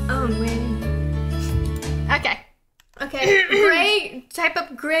own way. Okay. Okay, Gray, type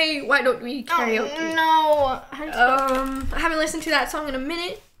up Gray, why don't we karaoke? Oh, no. I haven't listened to that song in a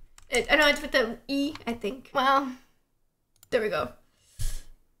minute. I know it's with the E, I think. Well. There we go.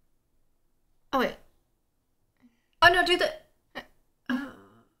 Oh, wait. Oh, no, do that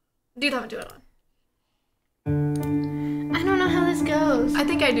one. I don't know how this goes. I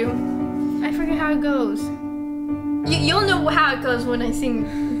think I do. I forget how it goes. You'll know how it goes when I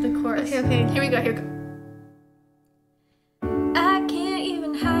sing the chorus. Okay. Here we go. I can't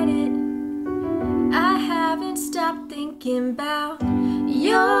even hide it. I haven't stopped thinking about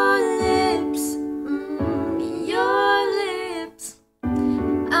your lips. Your lips.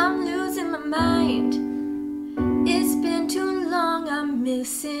 I'm losing my mind. It's been too long. I'm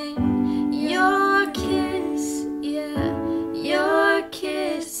missing your kiss. Yeah, your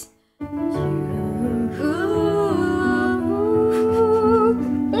kiss.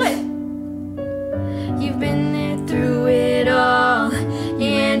 What? You've been there through it all. You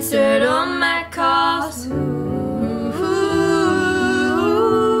answered all my calls.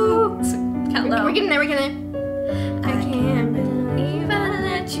 Kind of low. We're getting there. I can't believe I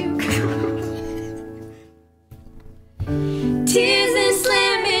let you go. Tears and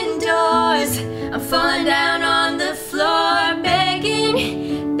slamming doors. I'm falling down on the floor,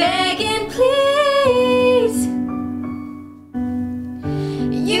 begging, please.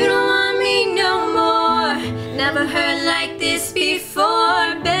 You don't want me no more. Never heard like this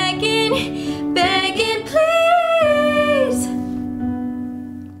before, begging, please.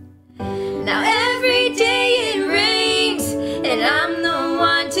 Now every day it rains, and I'm the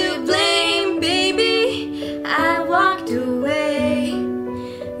one to blame, baby. I walked away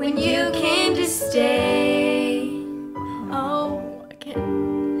when you came to stay. Oh, I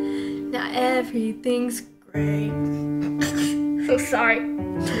can't. Now everything's great. So sorry.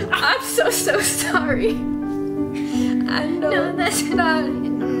 I'm so sorry. I know that's not.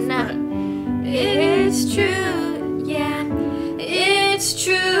 It's true, yeah, it's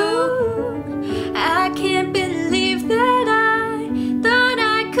true. I can't believe that I thought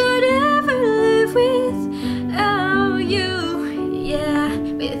I could ever live without you, yeah,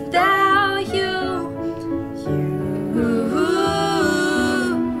 without you.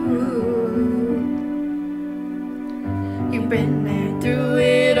 You've been there through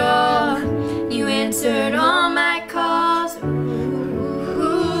it all. You answered all my calls.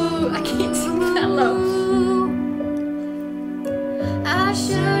 I can't sing that low. I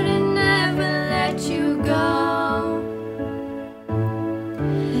should've never let you go.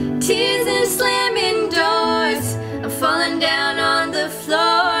 Tears and slamming doors. I'm falling down on the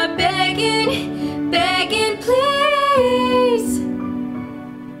floor, begging, please.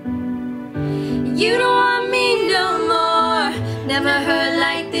 You don't want me no more. Never heard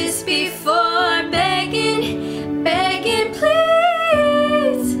like this before, begging,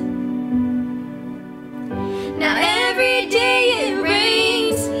 please. Now every day it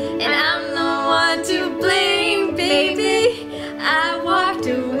rains, and I'm the one to blame, baby. I walked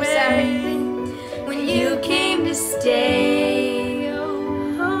away when you came to stay.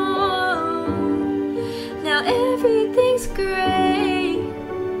 Oh, now everything's great.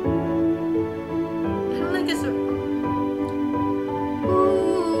 I don't like this. I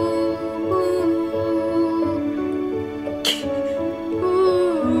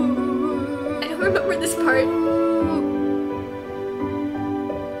don't remember this part.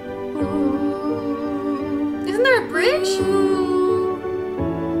 Isn't there a bridge?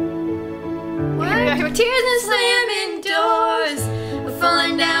 What? Tears and slamming doors. I'm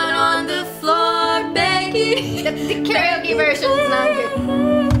falling down on the floor, begging. The karaoke version is not good.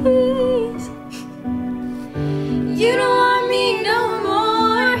 You don't want me no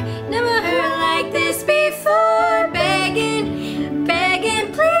more. Never heard like this before, begging,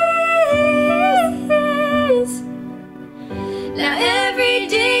 please. Now every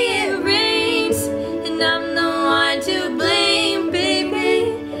day it rains, and I'm the one to blame,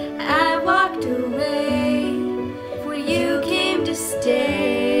 baby. I walked away when you came to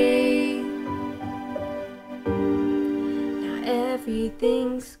stay. Now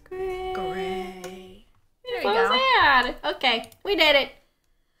everything's great. There we go. Sad. Okay, we did it.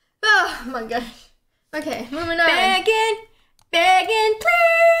 Oh my gosh. Okay, moving on. Begging,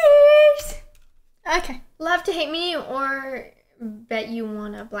 please. Okay. Love to Hate Me or Bet You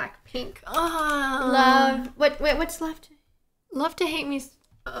Wanna Blackpink. Love. What's left? Love to Hate Me.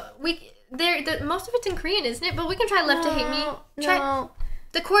 Most of it's in Korean, isn't it? But we can try Love to Hate Me. No.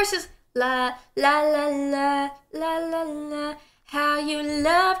 The chorus is La la la la la la la. How you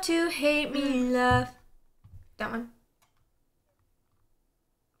love to hate me, love. That one.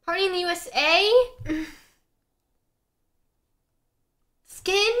 Party in the USA.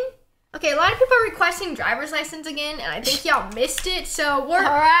 Skin. Okay, a lot of people are requesting driver's license again, and I think y'all missed it. So we're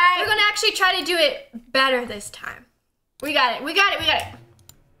gonna actually try to do it better this time. We got it. We got it. We got it.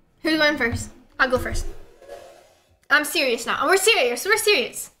 Who's going first? I'll go first. I'm serious now. We're serious. We're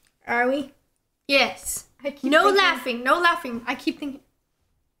serious. Are we? Yes. No laughing. No laughing. I keep thinking.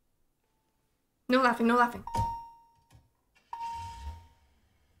 No laughing. No laughing.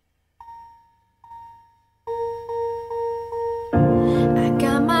 I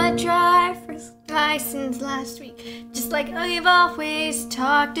got my driver's license last week, just like I've always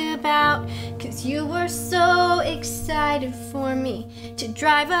talked about. 'Cause you were so excited for me to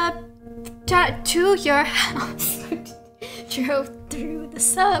drive up to your house. Drove through the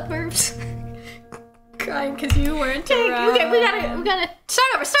suburbs. Crying because you weren't around. Okay, we gotta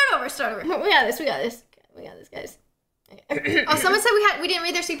start over. We got this, guys. Oh, someone said we didn't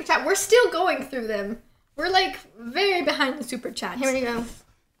read their super chat. We're still going through them. We're like very behind the super chats. Here we go.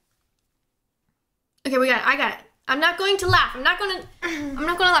 Okay, we got it. I got it. I'm not going to laugh. I'm not gonna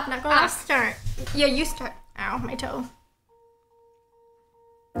laugh. I'll start. Yeah, you start. Ow, my toe.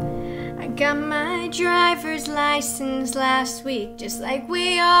 I got my driver's license last week, just like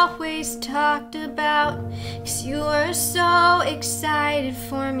we always talked about. 'Cause you were so excited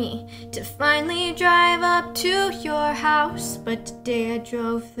for me to finally drive up to your house. But today I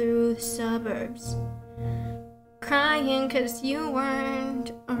drove through the suburbs, crying 'cause you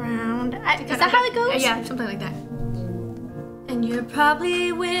weren't around. Is that how it goes? Yeah, something like that. And you're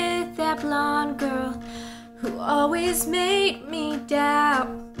probably with that blonde girl who always made me doubt.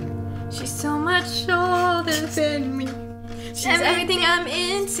 She's so much older than me. She's everything I'm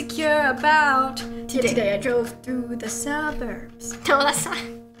insecure about. Today I drove through the suburbs. No, that's not.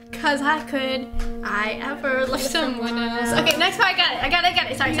 'Cause I ever love someone else. Okay, next part. I got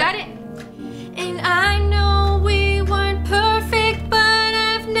it. Sorry, you got it? And I know we weren't perfect, but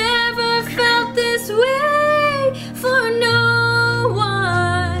I've never felt this way for no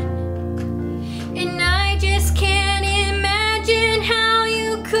one. And I just can't imagine how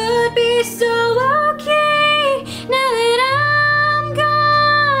you could be so okay now that I'm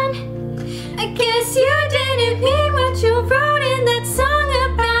gone. I guess you didn't mean what you wrote in that song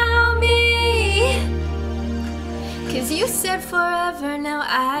about me. 'Cause you said forever, now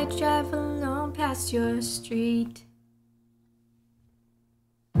I drive alone past your street.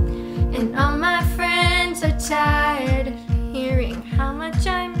 And all my friends are tired of hearing how much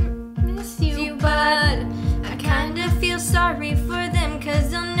I miss you, but I kinda feel sorry for them, 'cause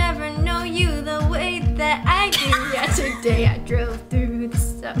they'll never know you the way that I do. Yesterday I drove through the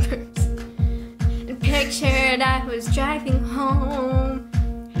suburbs and pictured I was driving home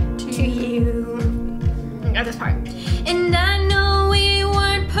to you. Got this part. And I know we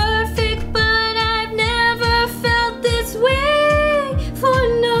weren't perfect, but I've never felt this way for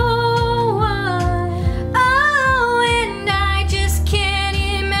no one. Oh, and I just can't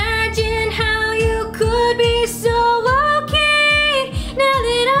imagine how you could be so okay now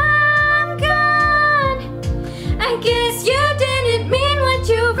that I'm gone. I guess you didn't mean what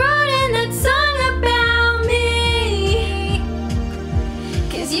you wrote in that song about me.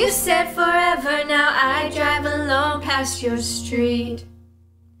 'Cause you said forever, now I drive alone past your street.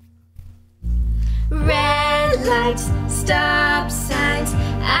 Red lights, stop signs,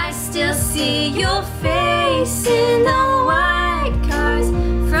 I still see your face in the white cars,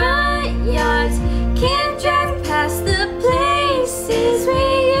 front yards. Can't drive past the places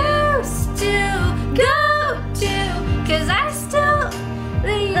we used to go to, 'cause I still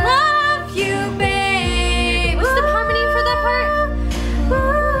love you, babe. What's the harmony for that part?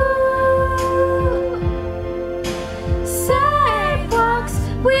 Sidewalks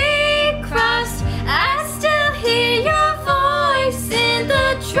we crossed, I still hear your voice in the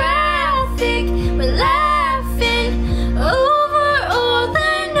traffic. We're laughing over all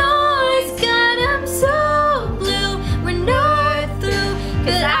the noise. God, I'm so blue, we're north through,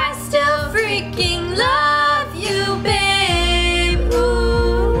 'cause I still freaking love you, babe. Ooh.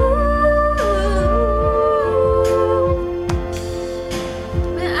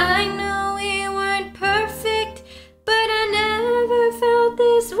 But I know we weren't perfect, but I never felt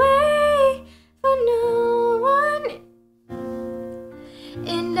this way for no one.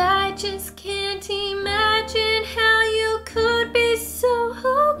 And I just can't imagine how you could be so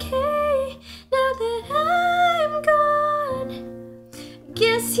okay now that I'm gone.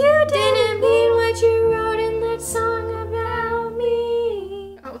 Guess you didn't mean what you wrote in that song about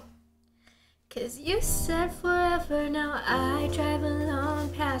me. Oh, 'Cause you said forever, now I drive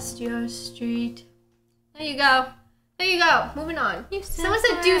along past your street. There you go. There you go. Moving on. Someone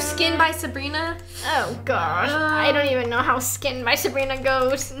said do Skin by Sabrina. Oh gosh. I don't even know how Skin by Sabrina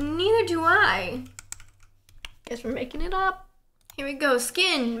goes. Neither do I. Guess we're making it up. Here we go.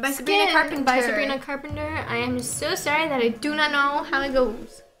 Skin by Sabrina Carpenter. By Sabrina Carpenter. I am so sorry that I do not know how it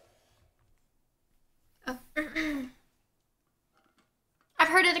goes. I've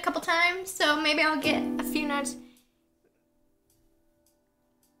heard it a couple times, so maybe I'll get a few notes.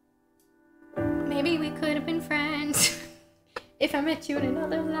 Maybe we could have been friends if I met you in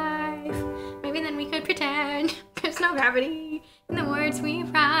another life. Maybe then we could pretend there's no gravity in the words we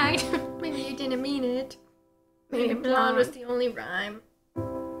write. Maybe you didn't mean it. Maybe blonde was the only rhyme.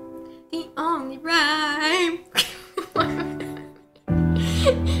 The only rhyme.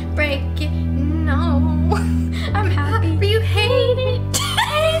 Break it, no. I'm happy, but you hate it.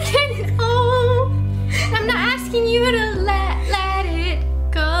 No. I'm not asking you to let it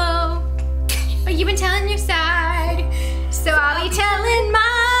go. But you've been telling your side, so I'll be telling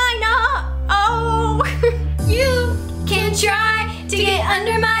mine. Oh. You can try to get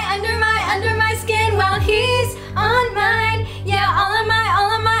under my skin while he's on mine. Yeah, all of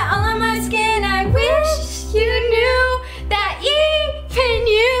my skin. I wish you knew that even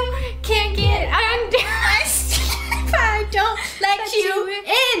you can't get under my skin if I don't let you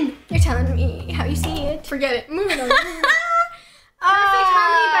in. You're telling me how you see it. Forget it. Moving on. Perfect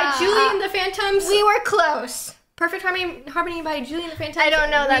Harmony by Julie and the Phantoms. We were close. Perfect Harmony by Julie and the Phantoms. I don't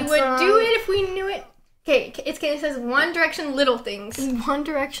know that We song. would do it if we knew it. Okay, it says One Direction Little Things. One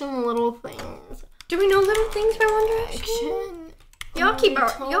Direction Little Things. Do we know Little Things by One Direction?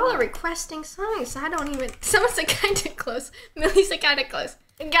 Y'all are requesting songs. I don't even. Someone said kind of close. Millie said kind of close.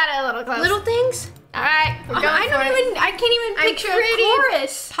 Got it a little close. Little Things. All right, we're going I can't even picture a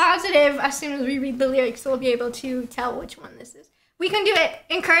chorus. Positive. As soon as we read the lyrics, we'll be able to tell which one this is. We can do it.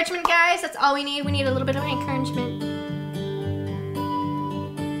 Encouragement, guys. That's all we need. We need a little bit of encouragement.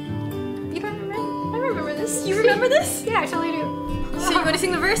 You don't remember? I remember this. You remember this? Yeah, I totally do. So you want to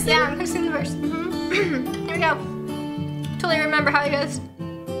sing the verse then? Yeah, I'm gonna sing the verse. Here we go. Totally remember how it goes.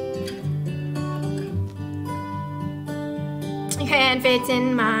 Your hand fits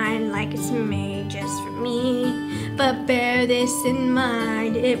in mine like it's made just for me. But bear this in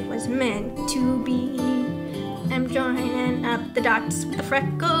mind, it was meant to be. I'm joining up the dots with the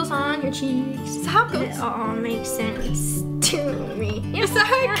freckles on your cheeks. That's how it goes. It all makes sense to me. Yes, that's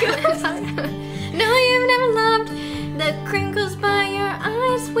how it goes. No, you've never loved the crinkles by your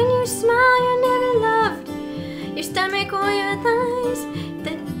eyes. When you smile, you're never loved your stomach or your thighs.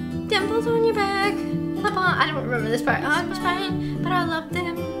 The dimples on your back. I don't remember this part. I'm fine, but I love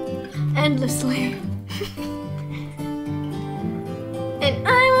them endlessly. And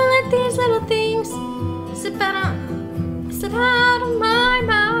I will let these little things slip out of my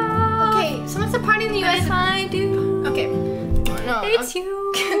mouth. Okay, someone's a Party in the But USA. if I do, Okay. No. it's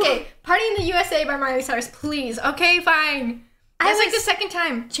you. Okay, Party in the USA by Miley Cyrus, please. Okay, fine. That's like the second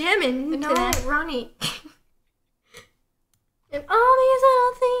time. Jamming No, to that. Ronnie. And all these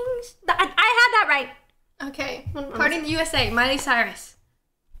little things. I had that right. Okay, Party in the USA, Miley Cyrus.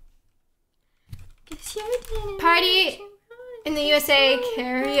 Party in the USA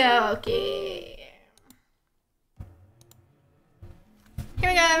karaoke. Here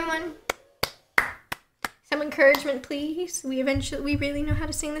we go, everyone. Some encouragement, please. We really know how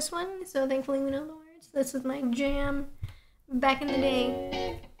to sing this one, so thankfully we know the words. This was my jam back in the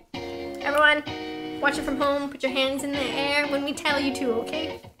day. Everyone, watch it from home. Put your hands in the air when we tell you to,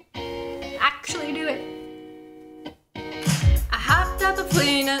 okay? Actually do it. I hopped out the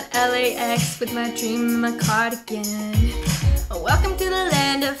plane at LAX with my dream in my cardigan. Oh, welcome to the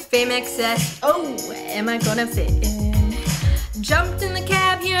land of fame excess. Oh, am I gonna fit in? Jumped in the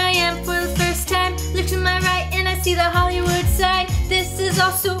cab, here I am for the first time. Look to my right and I see the Hollywood sign. This is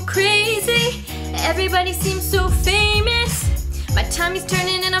all so crazy. Everybody seems so famous. My tummy's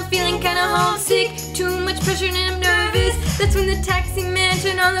turning and I'm feeling kinda homesick. Too much pressure and I'm nervous. That's when the taxi man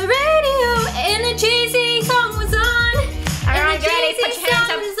turned on the radio and the Jay-Z song was on. Alright, ready? Put your hands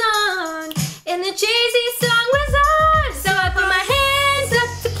up. And the Jay-Z song was on. So I put my hands up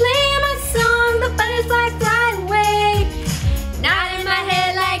to play my song. The butterfly fly away. Nodding my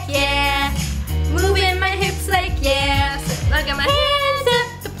head like yeah. Moving my hips like yeah. So I got my hands up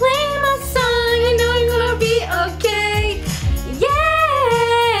to play my song. You know you're gonna be okay.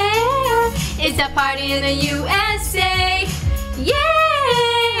 Yeah. It's a party in the USA. Yeah.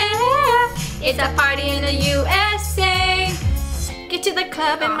 It's a party in the USA. Get to the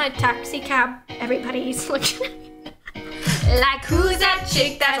club in my taxi cab. Everybody's looking at me. Like, who's that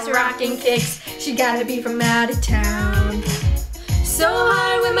chick that's rocking kicks? She gotta be from out of town. So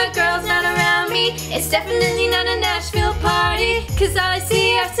hard when my girl's not around me. It's definitely not a Nashville party, cause all I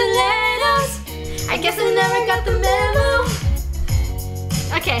see are stilettos. I guess I never got the memo.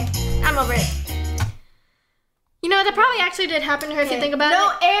 Okay, I'm over it. You know, that probably actually did happen to her if you think about it.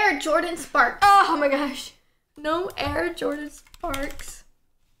 No air, Jordan Sparks. Oh my gosh. No air, Jordan Sparks.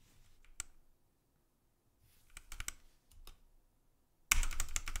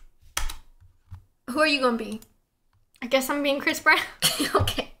 Who are you gonna be? I guess I'm being Chris Brown.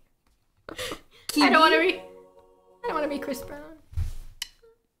 Okay. I don't want to be Chris Brown.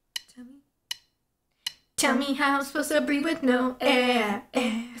 Tell me how I'm supposed to breathe with no air.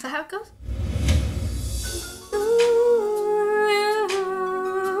 Is that how it goes?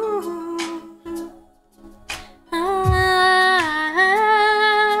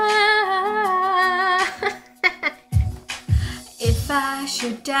 If I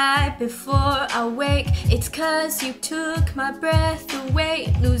should die before I wake, it's 'cause you took my breath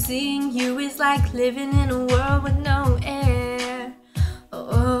away. Losing you is like living in a world with no air.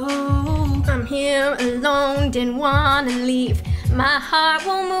 Oh, I'm here alone, didn't wanna leave. My heart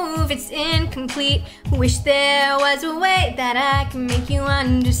won't move, it's incomplete. Wish there was a way that I can make you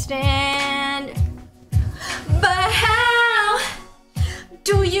understand. but how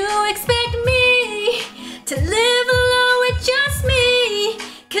do you expect me to live alone with just me?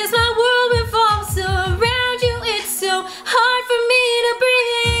 'Cause my world revolves around you, it's so hard for me to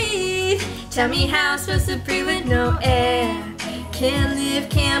breathe. Tell me how I'm supposed to breathe with no air. Can't live,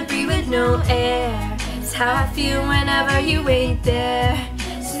 can't breathe with no air. It's how I feel whenever you ain't there.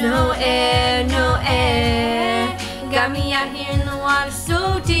 It's no air, no air. Got me out here in the water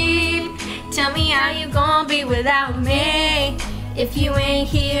so deep. Tell me how you gon' be without me. If you ain't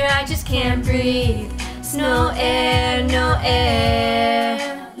here, I just can't breathe. It's no air, no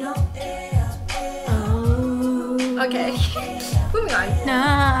air. No air, oh. Okay, moving on. No.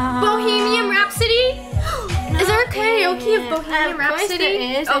 Bohemian Rhapsody? Is there a karaoke of Bohemian Of Rhapsody? course there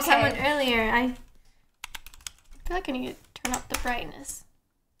is. There's Okay. someone earlier. I feel like I need to turn up the brightness.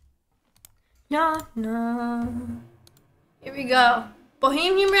 No, no. Here we go.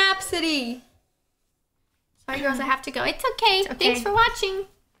 Bohemian Rhapsody. Sorry, girls, I have to go. It's okay. okay. Thanks for watching.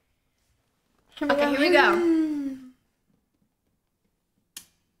 Here we Okay, go. here we go.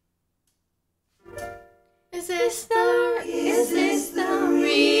 Is this the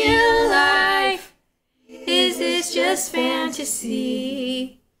real life? Is this just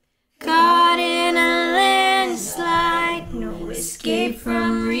fantasy? Caught in a landslide, no escape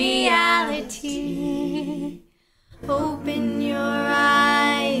from reality. Open your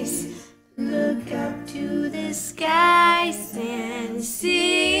eyes, look up to the skies and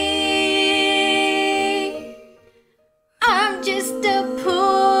see. I'm just a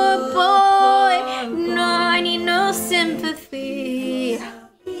poor boy, no, I need no sympathy.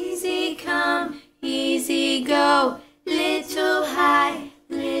 Easy come, easy go, little high,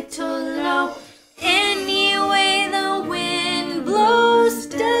 little low. Any way the wind blows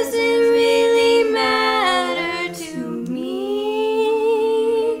doesn't really matter to me.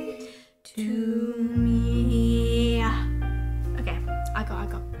 To me. Okay, I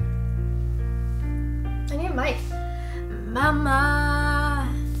go. I need a mic. Mama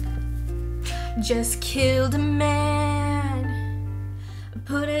just killed a man.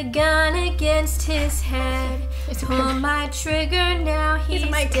 Put a gun against his head. Pull my trigger, now he's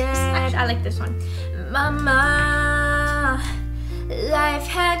dead. I like this one. Mama, life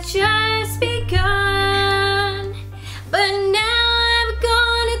had just begun, but now I'm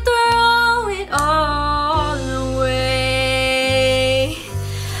gonna throw it all away.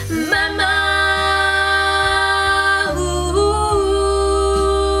 Mama, ooh,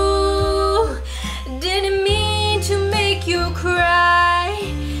 didn't mean to make you cry.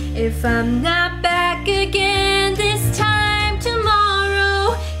 If I'm not back again this time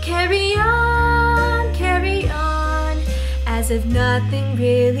tomorrow, carry on, as if nothing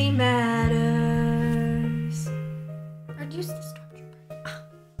really matters. Or use the stormtrooper.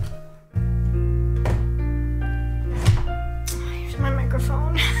 Here's my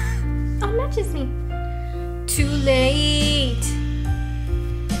microphone. Oh, it matches me. Too late,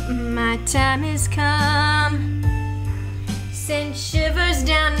 my time has come. Sent shivers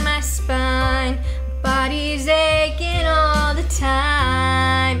down my spine, body's aching all the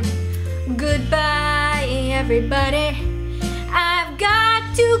time. Goodbye, everybody, I've got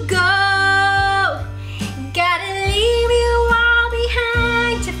to go. Gotta leave you all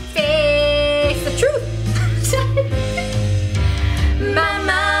behind to face the truth.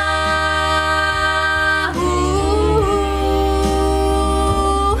 Mama, ooh,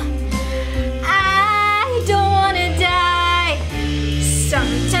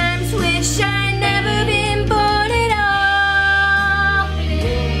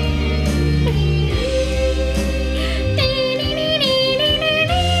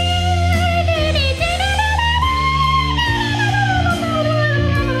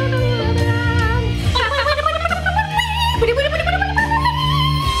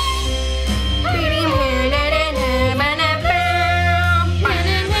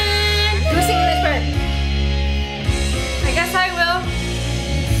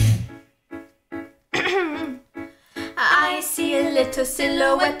 a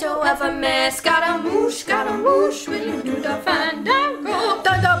silhouette of a man. Scaramouche, will you do the fandango?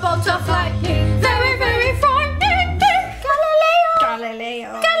 Thunderbolts of lightning, very, very frightening.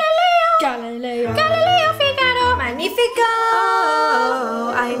 Galileo Figaro, Magnifico.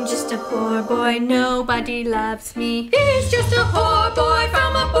 I'm just a poor boy, nobody loves me. He's just a poor boy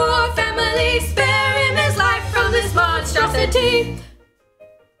from a poor family. Spare him his life from this monstrosity.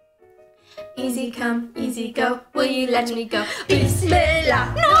 Easy come, easy go, will you let me go?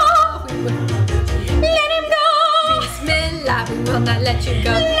 Bismillah, no! Let him go! Bismillah, we will not let you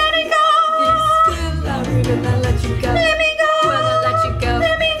go. Let him go! Bismillah, we will not let you go. Let me go! We'll not let you go.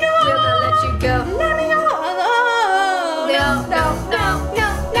 Let me go! We'll not let you go. Let me go!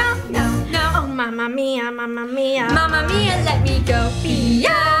 No. Oh, mamma mia, mamma mia. Mamma mia, let me go.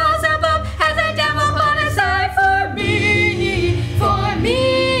 Beelzebub has a devil put aside for me. For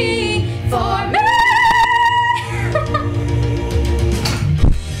me. For me.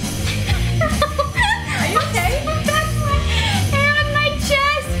 Are you okay? That's my hair on my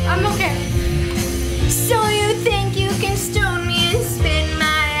chest. I'm okay. So you think you can stone me and spin my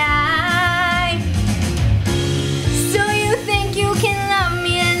eye? So you think you can love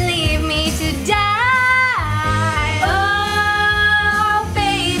me and leave me to die? Oh,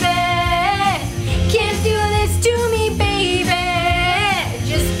 baby, can't do this to me, baby.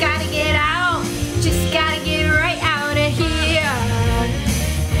 Just gotta get out. Just gotta get right out of here.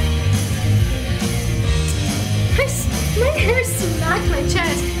 My hair smacked my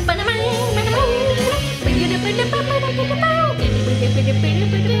chest.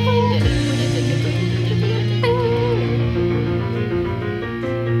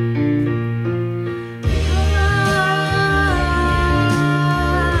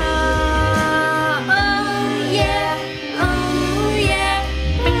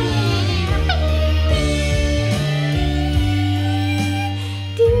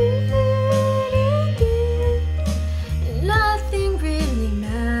 Nothing really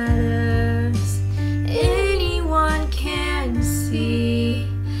matters. Anyone can see.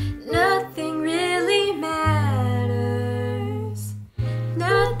 Nothing really matters.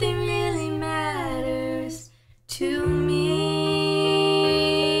 Nothing really matters to me.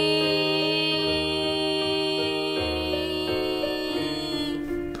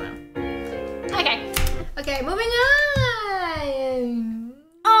 Okay, moving on.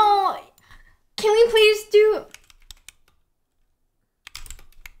 Oh, can we please do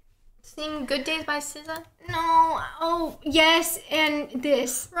sing Good Days by SZA? No. Oh, yes, and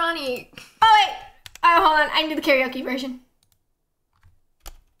this. Ronnie. Oh, wait. Hold on. I need the karaoke version.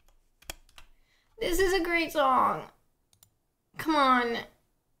 This is a great song. Come on.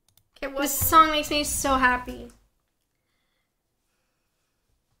 Okay, this song makes me so happy.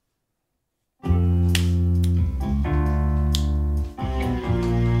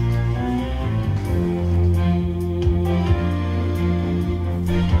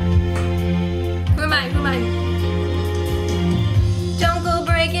 Who am I? Don't go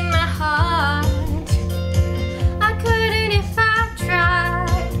breaking my heart. I couldn't if I tried.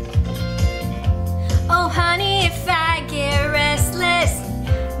 Oh, honey, if I get restless,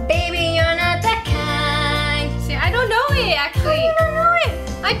 baby, you're not that kind. See, I don't know it actually. I don't know it.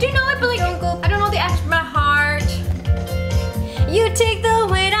 I do know it, but like, I don't know the act. My heart. You take the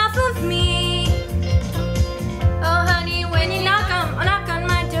weight off of me. Oh, honey, when you knock on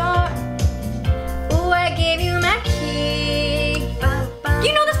my door. Ooh, I gave you my key.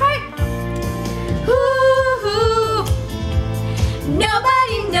 You know this part? Ooh,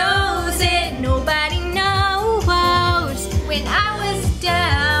 nobody knows it. Nobody knows. When I was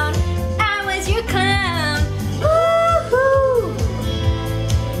down, I was your clown. Ooh,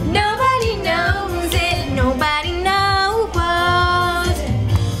 nobody knows it. Nobody knows.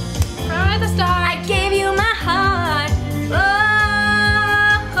 From at the start, I gave you my heart.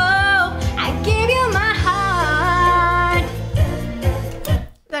 Oh, I gave you my heart.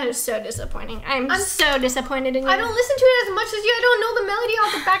 That is so disappointing. I'm so disappointed in you. I don't listen to it as much as you. I don't know the melody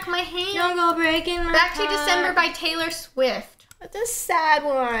off the back of my hand. Don't go breaking my Back to December by Taylor Swift. That's a sad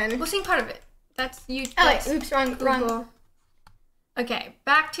one. We'll sing part of it. That's you. Oh, wait, oops, wrong. Okay,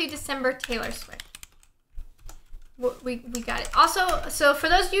 Back to December, Taylor Swift. We got it. Also, so for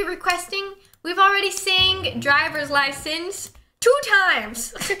those of you requesting, we've already sang Driver's License 2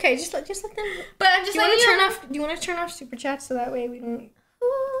 times. It's okay. Just let them. But I'm just letting you know. Do you want to turn off super chats so that way we don't?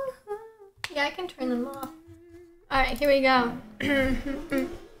 Yeah, I can turn them off. All right, here we go.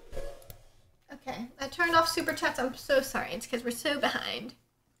 Okay, I turned off super chats. I'm so sorry. It's because we're so behind.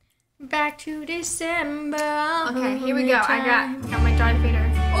 Back to December. Okay, here we go. I got my John Fader.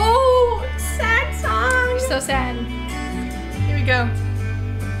 Oh, sad song. So sad. Here we we go.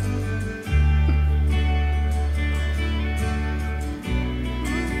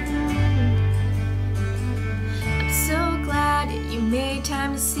 I'm so glad you made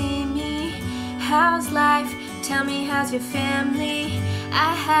time to see me. How's life? Tell me, how's your family?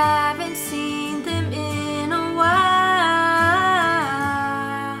 I haven't seen them in a while.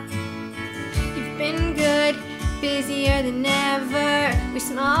 You've been good, busier than ever. We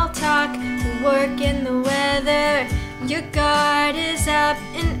small talk, we work in the weather. Your guard is up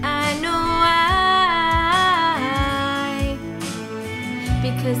and I know why.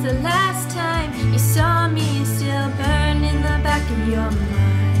 Because the last time you saw me still burn in the back of your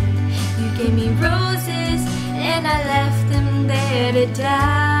mind. You gave me roses and I left them there to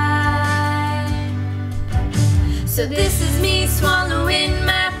die. So this is me swallowing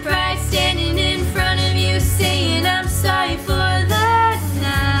my pride, standing in front of you saying I'm sorry for the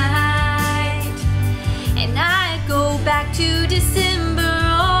night. And I go back to December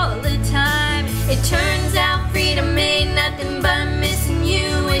all the time. It turns out freedom ain't nothing but missing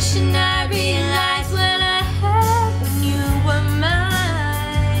you, wishing I realized what I had when you were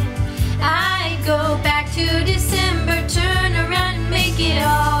mine. I go back to December, turn around and make it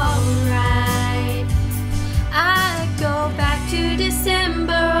alright. I go back to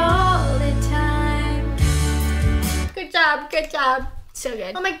December all the time. Good job, good job. So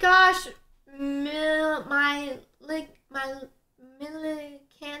good. Oh my gosh, my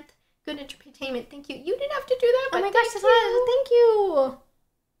Millicant good entertainment. Thank you. You didn't have to do that. Oh But my gosh, thank thank you.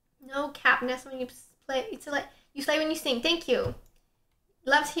 No capness when you play. It's like you slay when you sing. Thank you.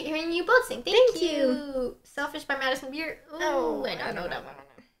 Loves hearing you both sing. Thank you. Selfish by Madison Beer. Oh, I don't know that one.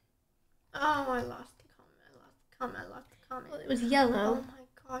 Oh, I lost the comment. I lost the comment. Well, it was yellow. Oh my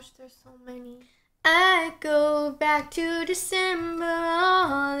gosh, there's so many. I go back to December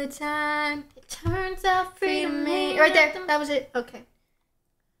all the time. It turns out freedom ain't Right there. That was it. Okay.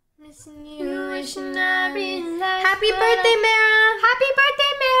 Missing you, wishing I realized. Happy what birthday, Mara. Happy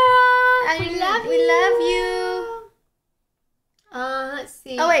birthday, Merrell. We love you. Let's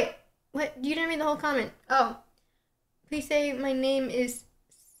see. Oh wait, what? You didn't read the whole comment. Oh, Please say my name is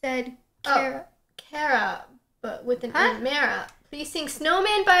said Oh. Kara. Kara, but with an Huh? N. Mara. Please sing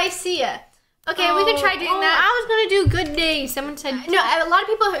 "Snowman" by Sia. Okay, we can try doing that. I was gonna do Good Day. Someone said No, a lot of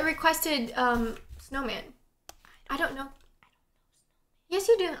people have requested Snowman. I don't know. Yes,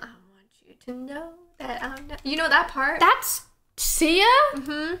 you do. I want you to know that I'm not. You know that part? That's Sia.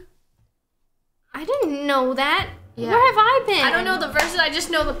 Mm-hmm. I didn't know that. Yeah. Where have I been? I don't know the verses. I just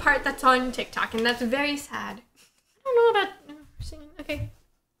know the part that's on TikTok, and that's very sad. I don't know about singing. Okay.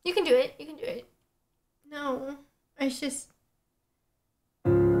 You can do it. You can do it. No, it's just.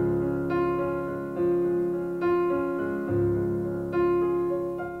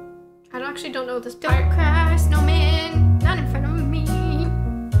 I actually don't know this Don't part. cry, snowman, not in front of me.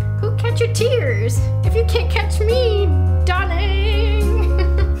 Who catch your tears if you can't catch me, darling?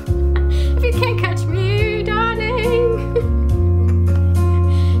 If you can't catch me, darling.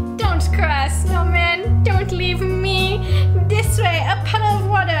 Don't cry, snowman, don't leave me. This way, a puddle of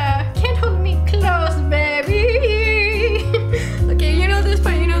water can't hold me close, baby. Okay, you know this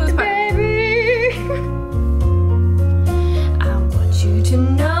part. You know this part. Baby. I want you to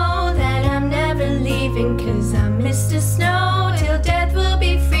know that I'm never leaving, 'cause I miss the snow till death will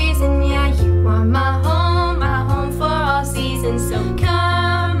be freezing. Yeah, you are my home for all seasons. So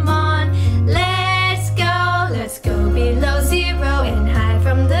come on, let's go below zero and hide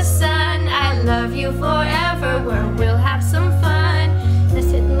from the sun. I love you forever, where we'll have some fun.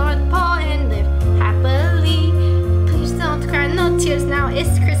 Let's hit the North Pole and live happily. Please don't cry, no tears now.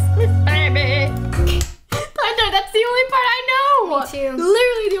 It's Christmas, baby. I know, that's the only part I know. Me too.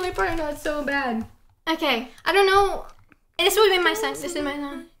 Literally the only part I know. It's so bad. Okay, I don't know. This would be my song. This is my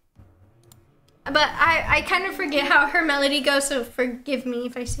song. But I kind of forget how her melody goes, so forgive me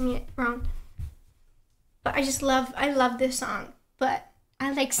if I sing it wrong. But I love this song. But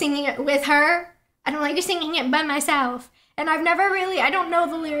I like singing it with her. I don't like singing it by myself. And I don't know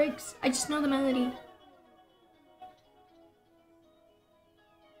the lyrics. I just know the melody.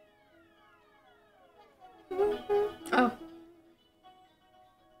 Oh.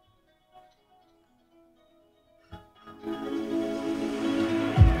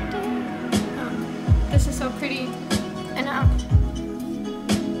 This is so pretty. I know.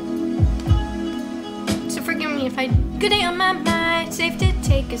 So forgive me if I. Good day on my mind. Safe to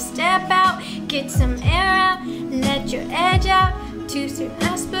take a step out. Get some air out. Let your edge out. Too soon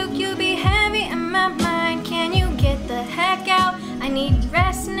I spoke. You'll be heavy in my mind. Can you get the heck out? I need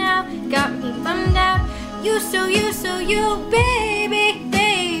rest now. Got me bummed out. You, baby,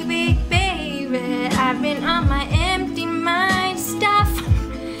 baby, baby. I've been on my empty mind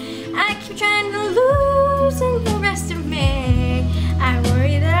for trying to loosen the rest of me. I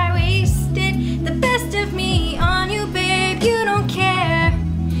worry that I wasted the best of me on you, babe. You don't care.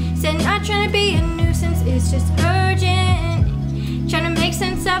 Said not trying to be a nuisance, it's just urgent. Trying to make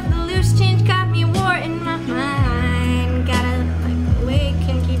sense of the loose change got me war in my mind. Gotta like awake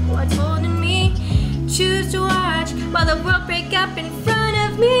and keep what's holding me. Choose to watch while the world break up in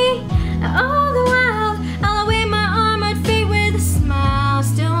front of me. All the while, I'll away my armored fate with a smile.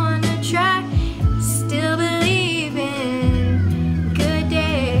 Still wanna try, still believe in good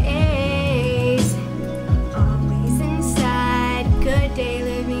days. Always inside, good day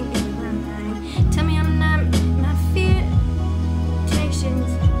living in my mind. Tell me I'm not my fear,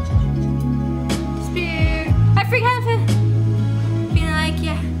 temptations, despair. I freak out, feeling like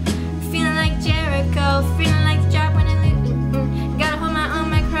feeling like Jericho, feeling like the drop when I leave. Gotta hold my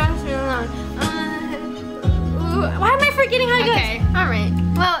own, my cross real long. Why am I forgetting how it goes? Okay, alright.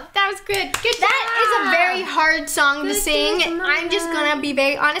 Well, that was good. Good job. That is a very hard song to sing. I'm just gonna be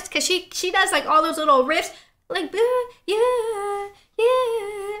very honest, because she does like all those little riffs, like yeah,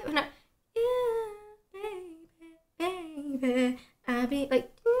 no, yeah, baby, I'll be like,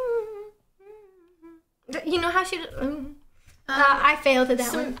 you know how she. I failed at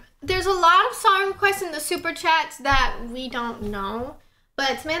that one. There's a lot of song requests in the super chats that we don't know.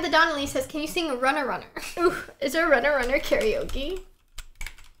 But Samantha Donnelly says, can you sing Runner Runner? Ooh, is there Runner Runner karaoke?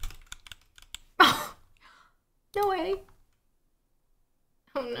 Oh, no way.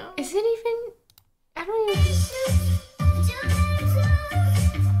 Oh no. Is it even? I don't even.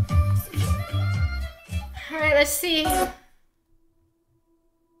 Alright, let's see.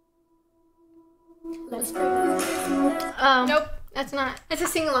 Let's bring this. Nope, that's not. It's a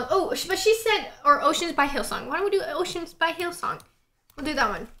sing along. Oh, but she said, or Oceans by Hillsong. Why don't we do Oceans by Hillsong? We'll do that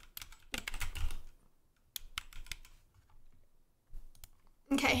one.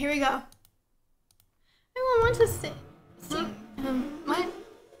 Okay, here we go. Everyone wants us to sing. What?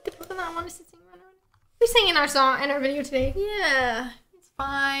 Do people not want us to sing Runner Runner? We're singing our song in our video today. Yeah, it's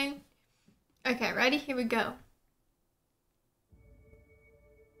fine. Okay, ready? Here we go.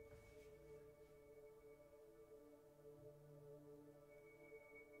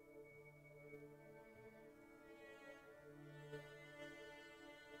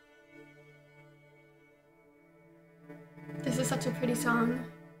 This is such a pretty song.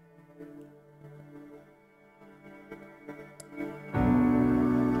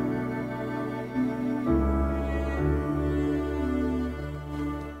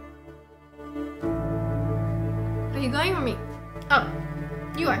 Are you going or me? Oh,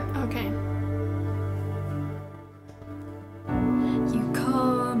 you are. Okay. You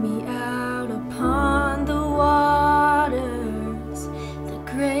call me out upon the waters, the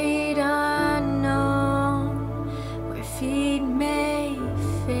great unknown, where feet may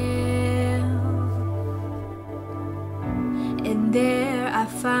fail. And there I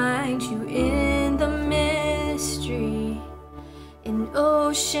find you in the mystery, in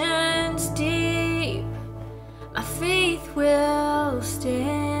oceans deep. My faith will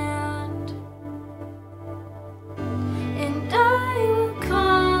stand, and I will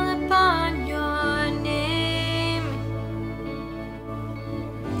call upon your name,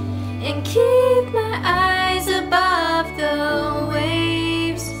 and keep my eyes above the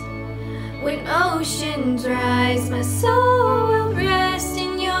waves. When oceans rise, my soul will rest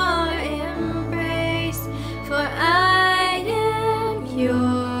in your embrace, for I am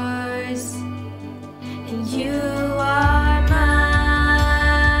yours. And you are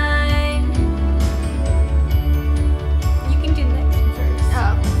mine. You can do the next one first.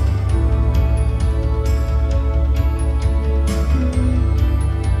 Oh.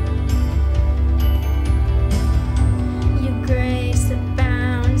 Your grace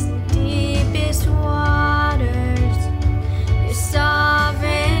abounds in deepest waters. Your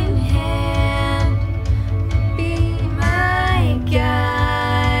sovereign hand be my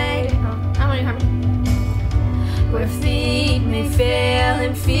guide. Oh, I want to harmony. Where feet may fail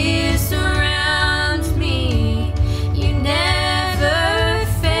and fear surrounds me, you never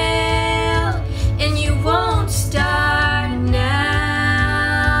fail, and you won't start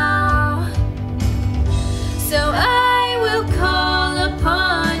now. So I will call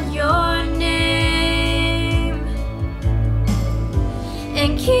upon your name,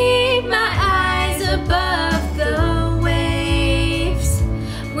 and keep my eyes above the waves.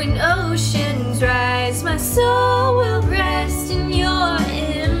 When oceans rise, my soul will rest in your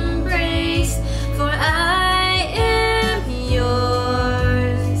embrace, for I am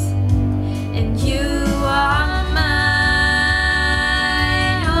yours, and you are mine.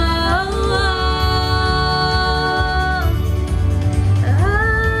 Oh, oh, oh.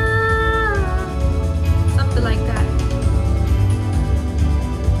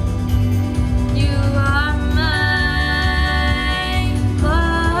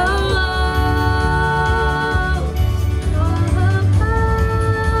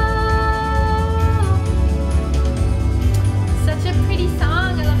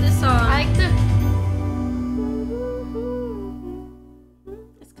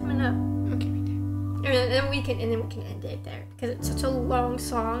 you can, and then we can end it there because it's such a long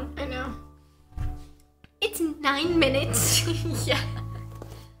song. I know. It's 9 minutes. Yeah.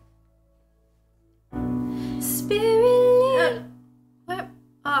 Spirit. What?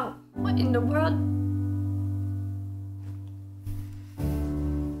 Oh, what in the world?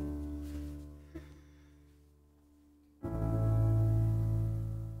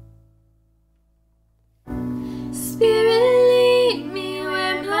 Spirit, lead me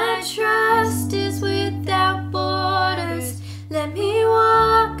where my trust is without borders. Let me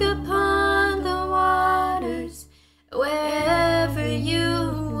walk upon the waters wherever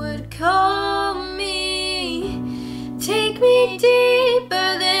you would call me. Take me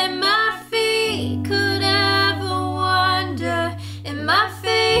deeper than my feet could ever wander, and my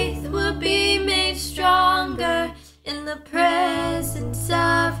faith will be made stronger in the presence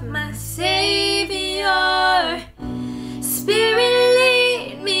of my Savior. Spirit,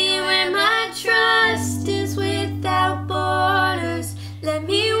 lead me where my trust is without borders. Let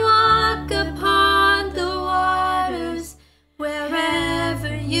me walk upon the waters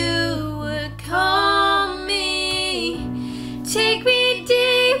wherever you would call me. Take me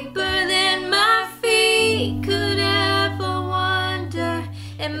deeper than my feet could ever wander,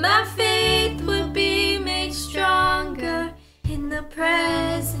 and my faith would be made stronger in the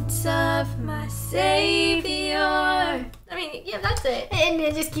presence of my Savior. I mean, yeah, that's it. And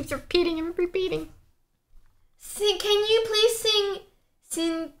it just keeps repeating and repeating. Sing, can you please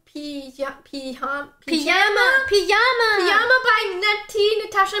sing Pajama by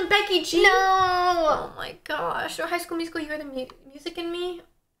Natasha and Becky G? No. Oh my gosh. Or High School Musical, You're the Music in Me?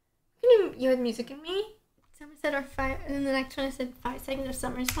 You're the Music in Me? Someone said our 5, and then the next one I said 5 seconds of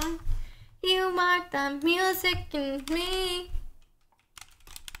summer song. You are the music in me.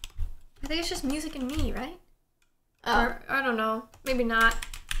 I think it's just Music in Me, right? Oh. Or, I don't know. Maybe not.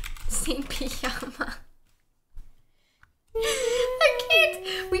 Sing Pajama.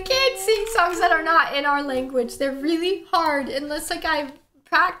 We can't sing songs that are not in our language. They're really hard unless like I've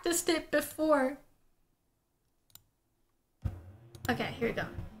practiced it before. Okay, here we go.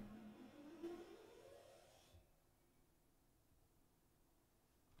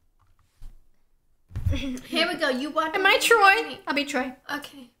 Here we go. You want? Am I Troy? I'll be Troy.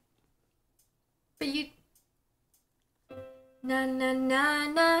 Okay. But you. Na na na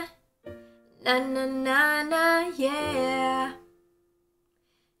na. Na na na na, yeah.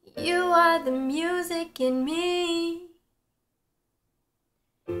 You are the music in me.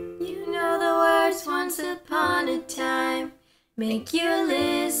 You know the words once upon a time. Make you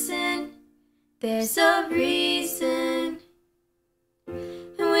listen. There's a reason.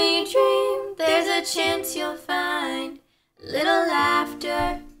 And when you dream, there's a chance you'll find a little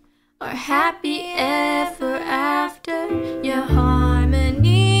laughter or happy ever after. Your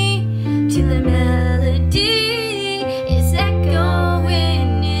harmony to the melody is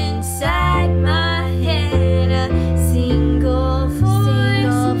echoing inside my head. A single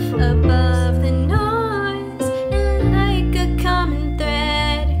voice above the noise, and like a common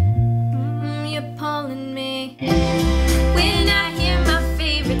thread, you're pulling me. When I hear my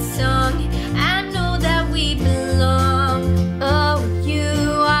favorite song, I know that we belong. Oh, you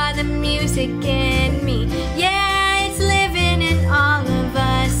are the music in me. Yeah, it's living in all of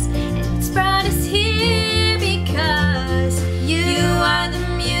us, and it's brought us here because you are the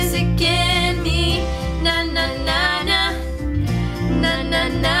music in me. Na na na na, na na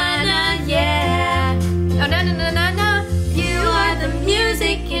na na, yeah. Oh na na na na na. You are the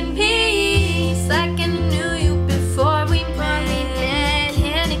music in me. It's like I knew you before we met.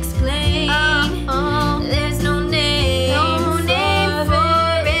 Can't explain. There's no name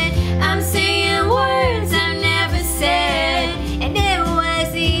for it. I'm saying words I've never said, and it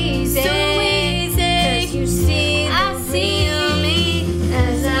was easy. So easy. 'Cause you see, I see me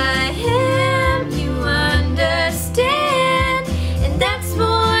as I am. You understand, and that's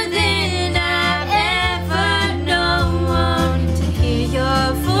more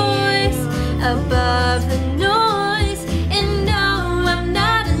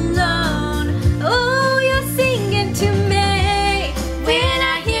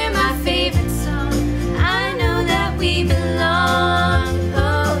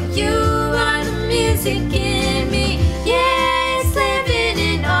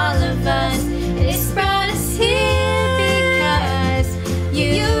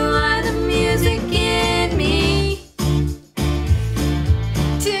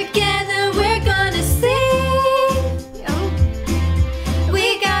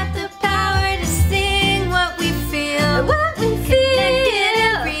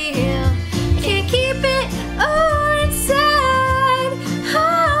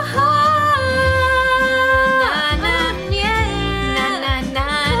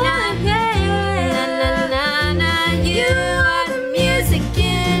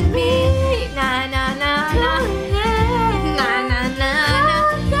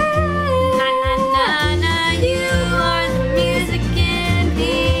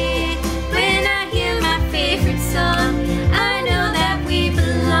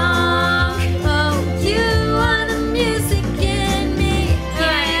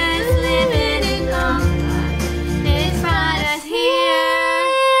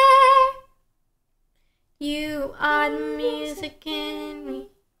music in me.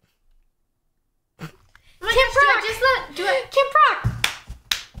 Camp Rock.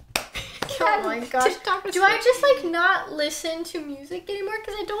 Oh my gosh. Do I just like not listen to music anymore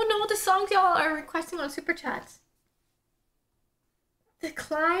because I don't know what the songs y'all are requesting on Super Chats? The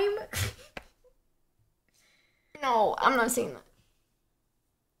Climb? No, I'm not singing that.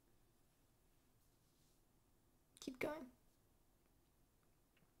 Keep going.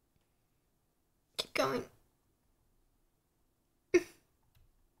 Keep going. You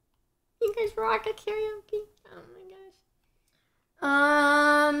guys rock at karaoke. Oh my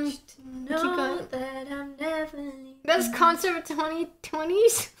gosh. Keep going. That I'm never leaving. Best concert of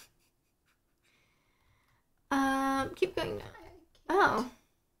 2020s. Keep going now.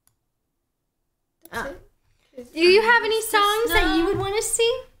 Oh. Do you have any songs that you would want to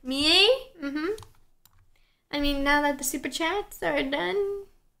sing? Me? Mm-hmm. I mean, now that the super chats are done.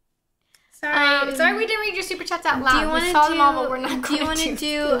 Sorry, we didn't read your super chats out loud. Do you want to saw them all, but we're not going to. Do you want to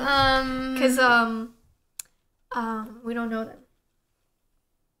do because we don't know them.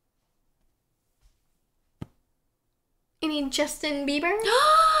 Any Justin Bieber?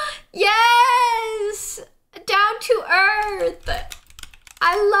 Yes! Down to Earth.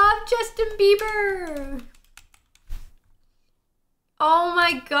 I love Justin Bieber. Oh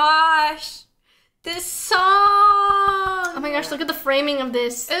my gosh. This song. Oh my gosh, look at the framing of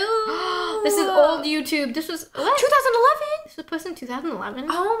this. Ooh. This is old YouTube. This was what? 2011? This was posted in 2011.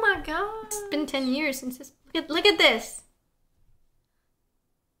 Oh my god. It's been 10 years since this. Look at this.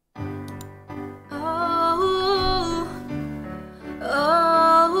 Oh.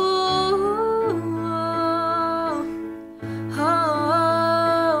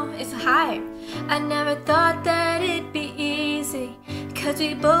 It's high. I never thought that it'd be easy, 'cause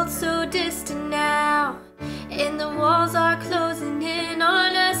we both so distant now, and the walls are closing in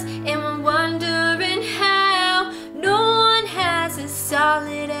on us, and we're wondering how. No one has a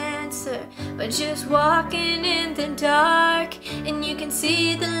solid answer, but just walking in the dark, and you can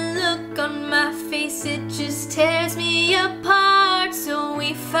see the look on my face, it just tears me apart. So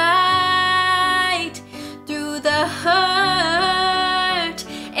we fight through the hurt,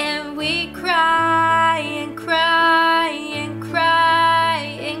 and we cry and cry and cry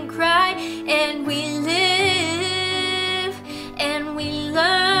and cry, and we live and we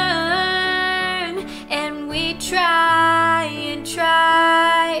learn, and we try and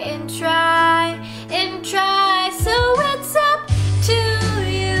try and try and try. So it's up to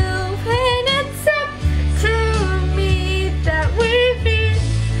you and it's up to me that we've been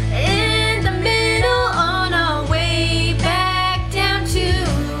in the middle on our way back down to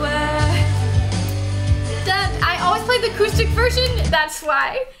earth. That I always play the acoustic version, that's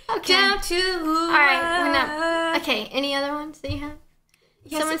why. Okay. Down to Alright, we're not. Okay, any other ones that you have?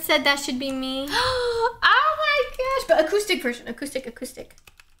 Yes. Someone said that should be me. Oh my gosh, but acoustic version, acoustic.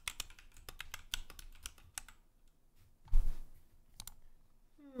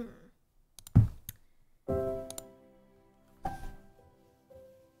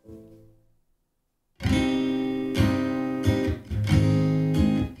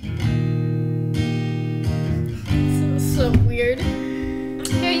 This is so weird.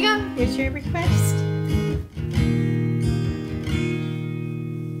 Here you go. Here's your request.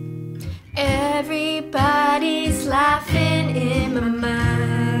 Everybody's laughing in my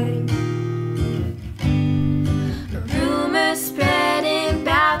mind. Rumors spreading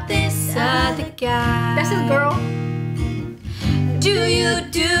about this other guy. That's his girl. Do you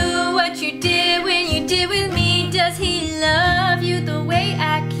do what you did when you did with me? Does he love you the way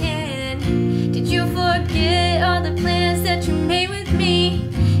I can? Did you forget all the plans that you made with me?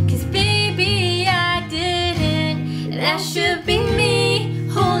 'Cause baby, I didn't. That should be me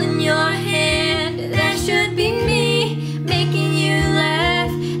holding your hand. That should be me making you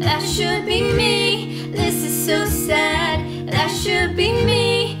laugh. That should be me. This is so sad. That should be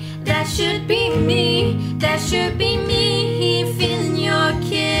me. That should be me. That should be me feeling your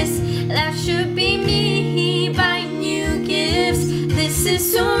kiss. That should be me buying you gifts. This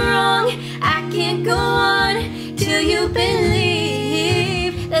is so wrong. I can't go on till you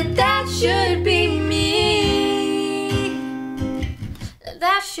believe that that should be me.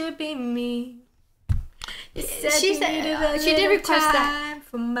 That should be me. You said She you said- needed a she did little request that. time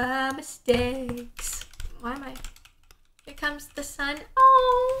for my mistakes. Why am I? Here comes the sun.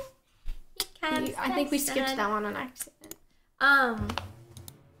 Oh, here comes I think we skipped that one on accident.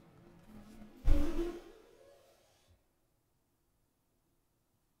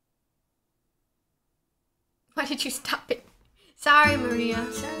 Why did you stop it? Sorry, Maria.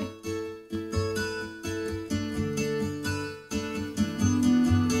 Sorry.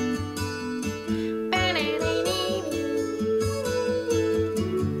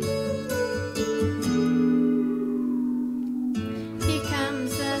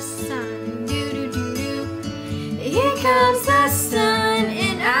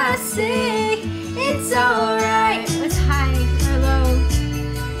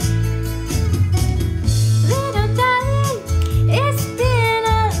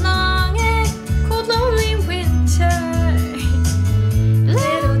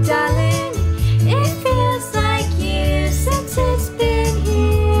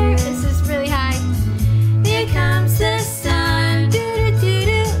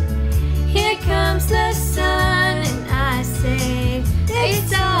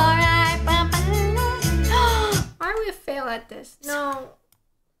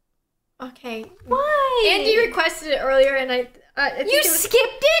 Okay. Why? Andy requested it earlier, and I think You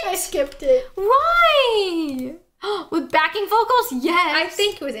skipped it? I skipped it. Why? With backing vocals? Yes. I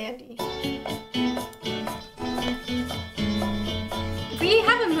think it was Andy. If we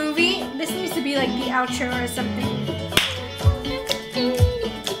have a movie, this needs to be like the outro or something.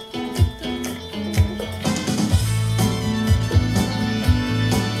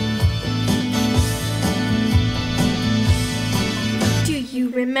 Do you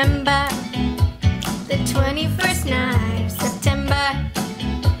remember the 21st night of September?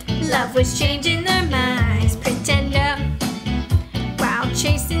 Love was changing their minds, pretender, while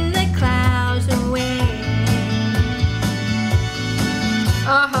chasing the clouds away.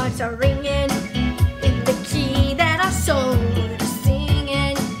 Our hearts are ringing in the key that our souls are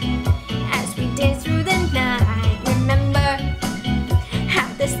singing as we dance through the night. Remember how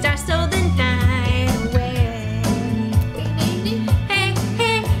the stars stole the night away. Hey,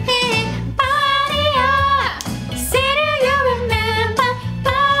 hey, hey, party up. Say, do you remember?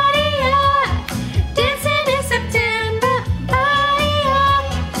 Party up. Dancing in September. Party up.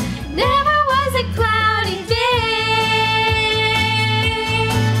 Never was a cloudy day.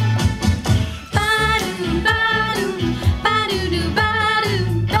 Ba-doom, ba-doom, ba-doo-doo,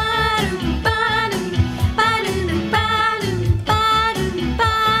 ba-doom, ba-doom, ba-doom, ba-doo-doo, ba-doom, ba-doom, ba-doom,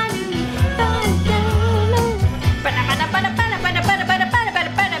 ba-doom.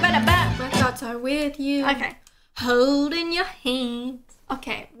 My thoughts are with you. Okay. Holding your hands.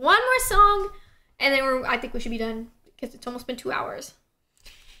 Okay, one more song, and then I think we should be done because it's almost been 2 hours.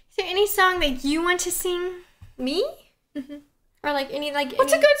 Is there any song that you want to sing? Me? Or like any like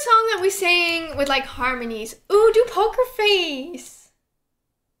What's a good song that we sang with like harmonies? Ooh, do Poker Face.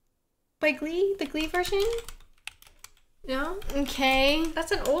 By Glee? The Glee version? No? Okay.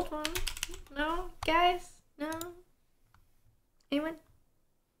 That's an old one. No? Guys? No? Anyone?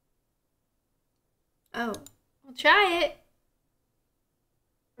 Oh. We'll try it.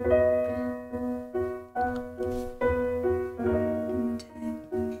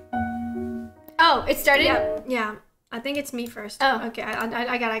 Oh, it started? Yeah. I think it's me first. Oh. Okay, I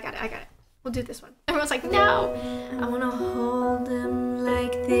got it. We'll do this one. Everyone's like, no! I wanna hold them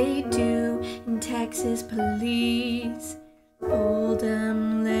like they do in Texas police. Hold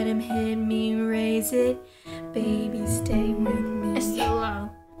them, let him hit me, raise it. Baby, stay with me. It's so low.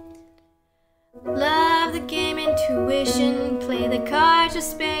 Love the game intuition, play the cards with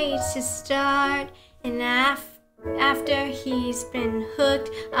spades to start. And after he's been hooked,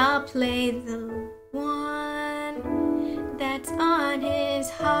 I'll play the one that's on his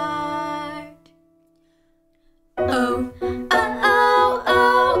heart. Oh, oh, oh,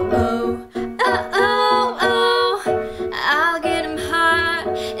 oh, oh, oh, oh, oh. I'll get him hot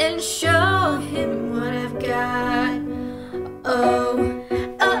and show him what I've got. Oh.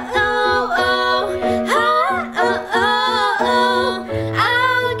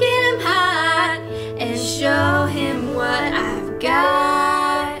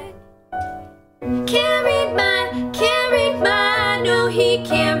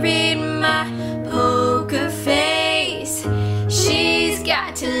 Can't read my poker face. She's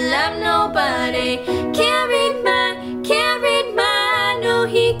got to love nobody. Can't read my, no,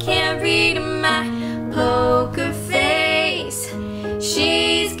 he can't read my poker face.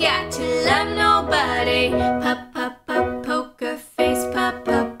 She's got to love nobody. Pop, pop, pop, poker face, pop,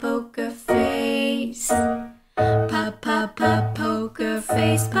 pop, poker face. Pop, pop, pop, poker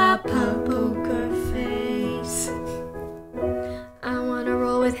face, pop, pop, poker face. I wanna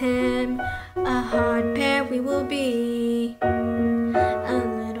roll with him, a hard pair we will be. A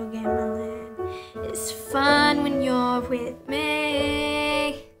little gambling is fun when you're with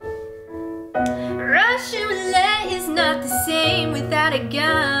me. Russian roulette is not the same without a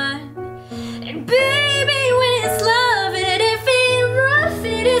gun. And baby, when it's love, it if it ain't rough,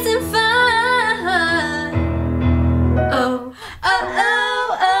 it isn't fun. Oh, oh,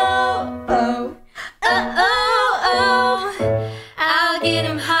 oh, oh, oh, oh, oh, oh. I'll get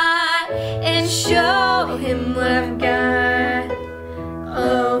him hot and show him what I've got.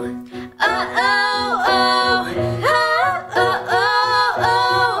 Oh, oh, oh, oh, oh, oh, oh,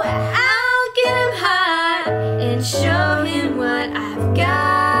 oh. I'll get him hot and show him what I've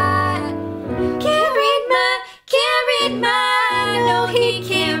got. Can't read my, no, he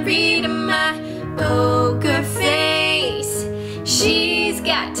can't read my poker face. She's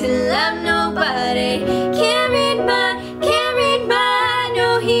got to love nobody. Can't read my,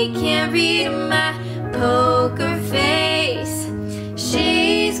 no, he can't read my poker face.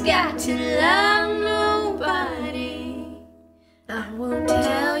 She's got to love nobody. I won't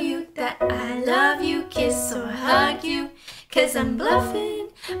tell you that I love you, kiss or hug you, 'cause I'm bluffing.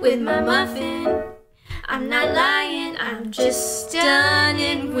 with my muffin. I'm not lying, I'm just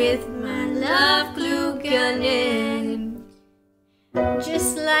stunning with my love glue gunning.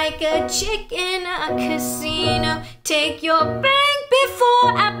 Just like a chick in a casino, take your bank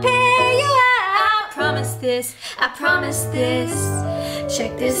before I pay you out. I promise this, I promise this.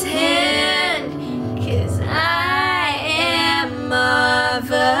 Check this hand, 'cause I am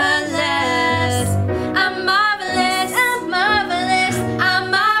marvelous. I'm marvelous, I'm marvelous, I'm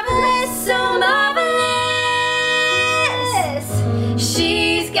marvelous, so marvelous.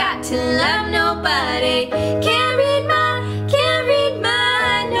 She's got to love nobody. Can't read my,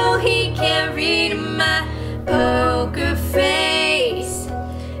 no he can't read my poker face.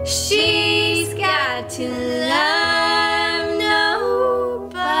 She's got to love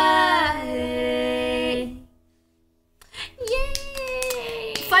nobody.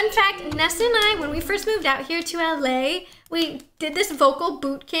 Yay! Fun fact, Nessa and I, when we first moved out here to LA, we did this vocal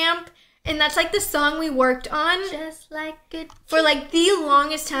boot camp, and that's like the song we worked on just like it for like the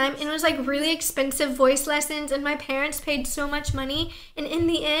longest time, and it was like really expensive voice lessons, and my parents paid so much money, and in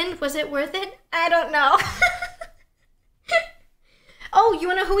the end, was it worth it? I don't know. Oh, you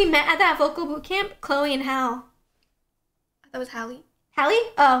wanna know who we met at that vocal boot camp? Chloe and Hal. That was Hallie. Hallie?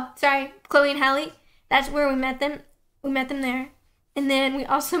 Oh, sorry. Chloe and Hallie. That's where we met them. We met them there. And then we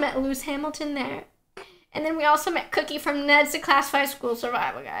also met Luz Hamilton there. And then we also met Cookie from Ned's Declassified School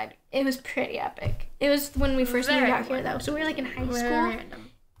Survival Guide. It was pretty epic. It was when we first moved out here, though. So we were like in high school.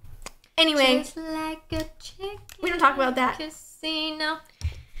 Random. Anyway, Just like a chicken we don't talk about that. casino.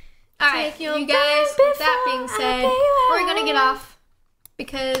 Alright, you guys, with that being said, we're gonna get off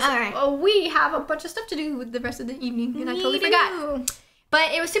because we have a bunch of stuff to do with the rest of the evening, and I totally forgot.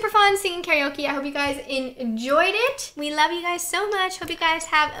 But it was super fun singing karaoke. I hope you guys enjoyed it. We love you guys so much. Hope you guys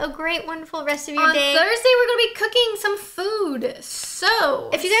have a great, wonderful rest of your day. On Thursday, we're going to be cooking some food. So,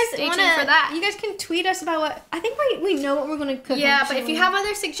 if you guys stay want tuned for that. You guys can tweet us about what, I think we know what we're going to cook. Yeah, but if you have other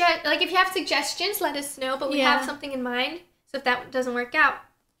if you have suggestions, let us know. But we have something in mind. So if that doesn't work out,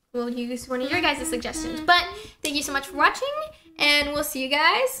 we'll use one of your guys' suggestions. But thank you so much for watching, and we'll see you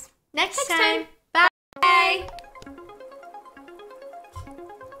guys next time. Bye.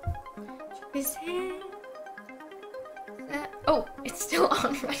 His hand. Oh, it's still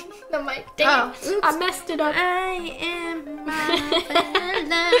on, right? The mic. Dang it. I messed it up. I am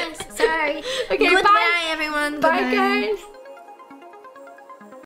marvelous. Sorry. Okay, Goodbye, bye everyone. Bye, Goodbye. guys.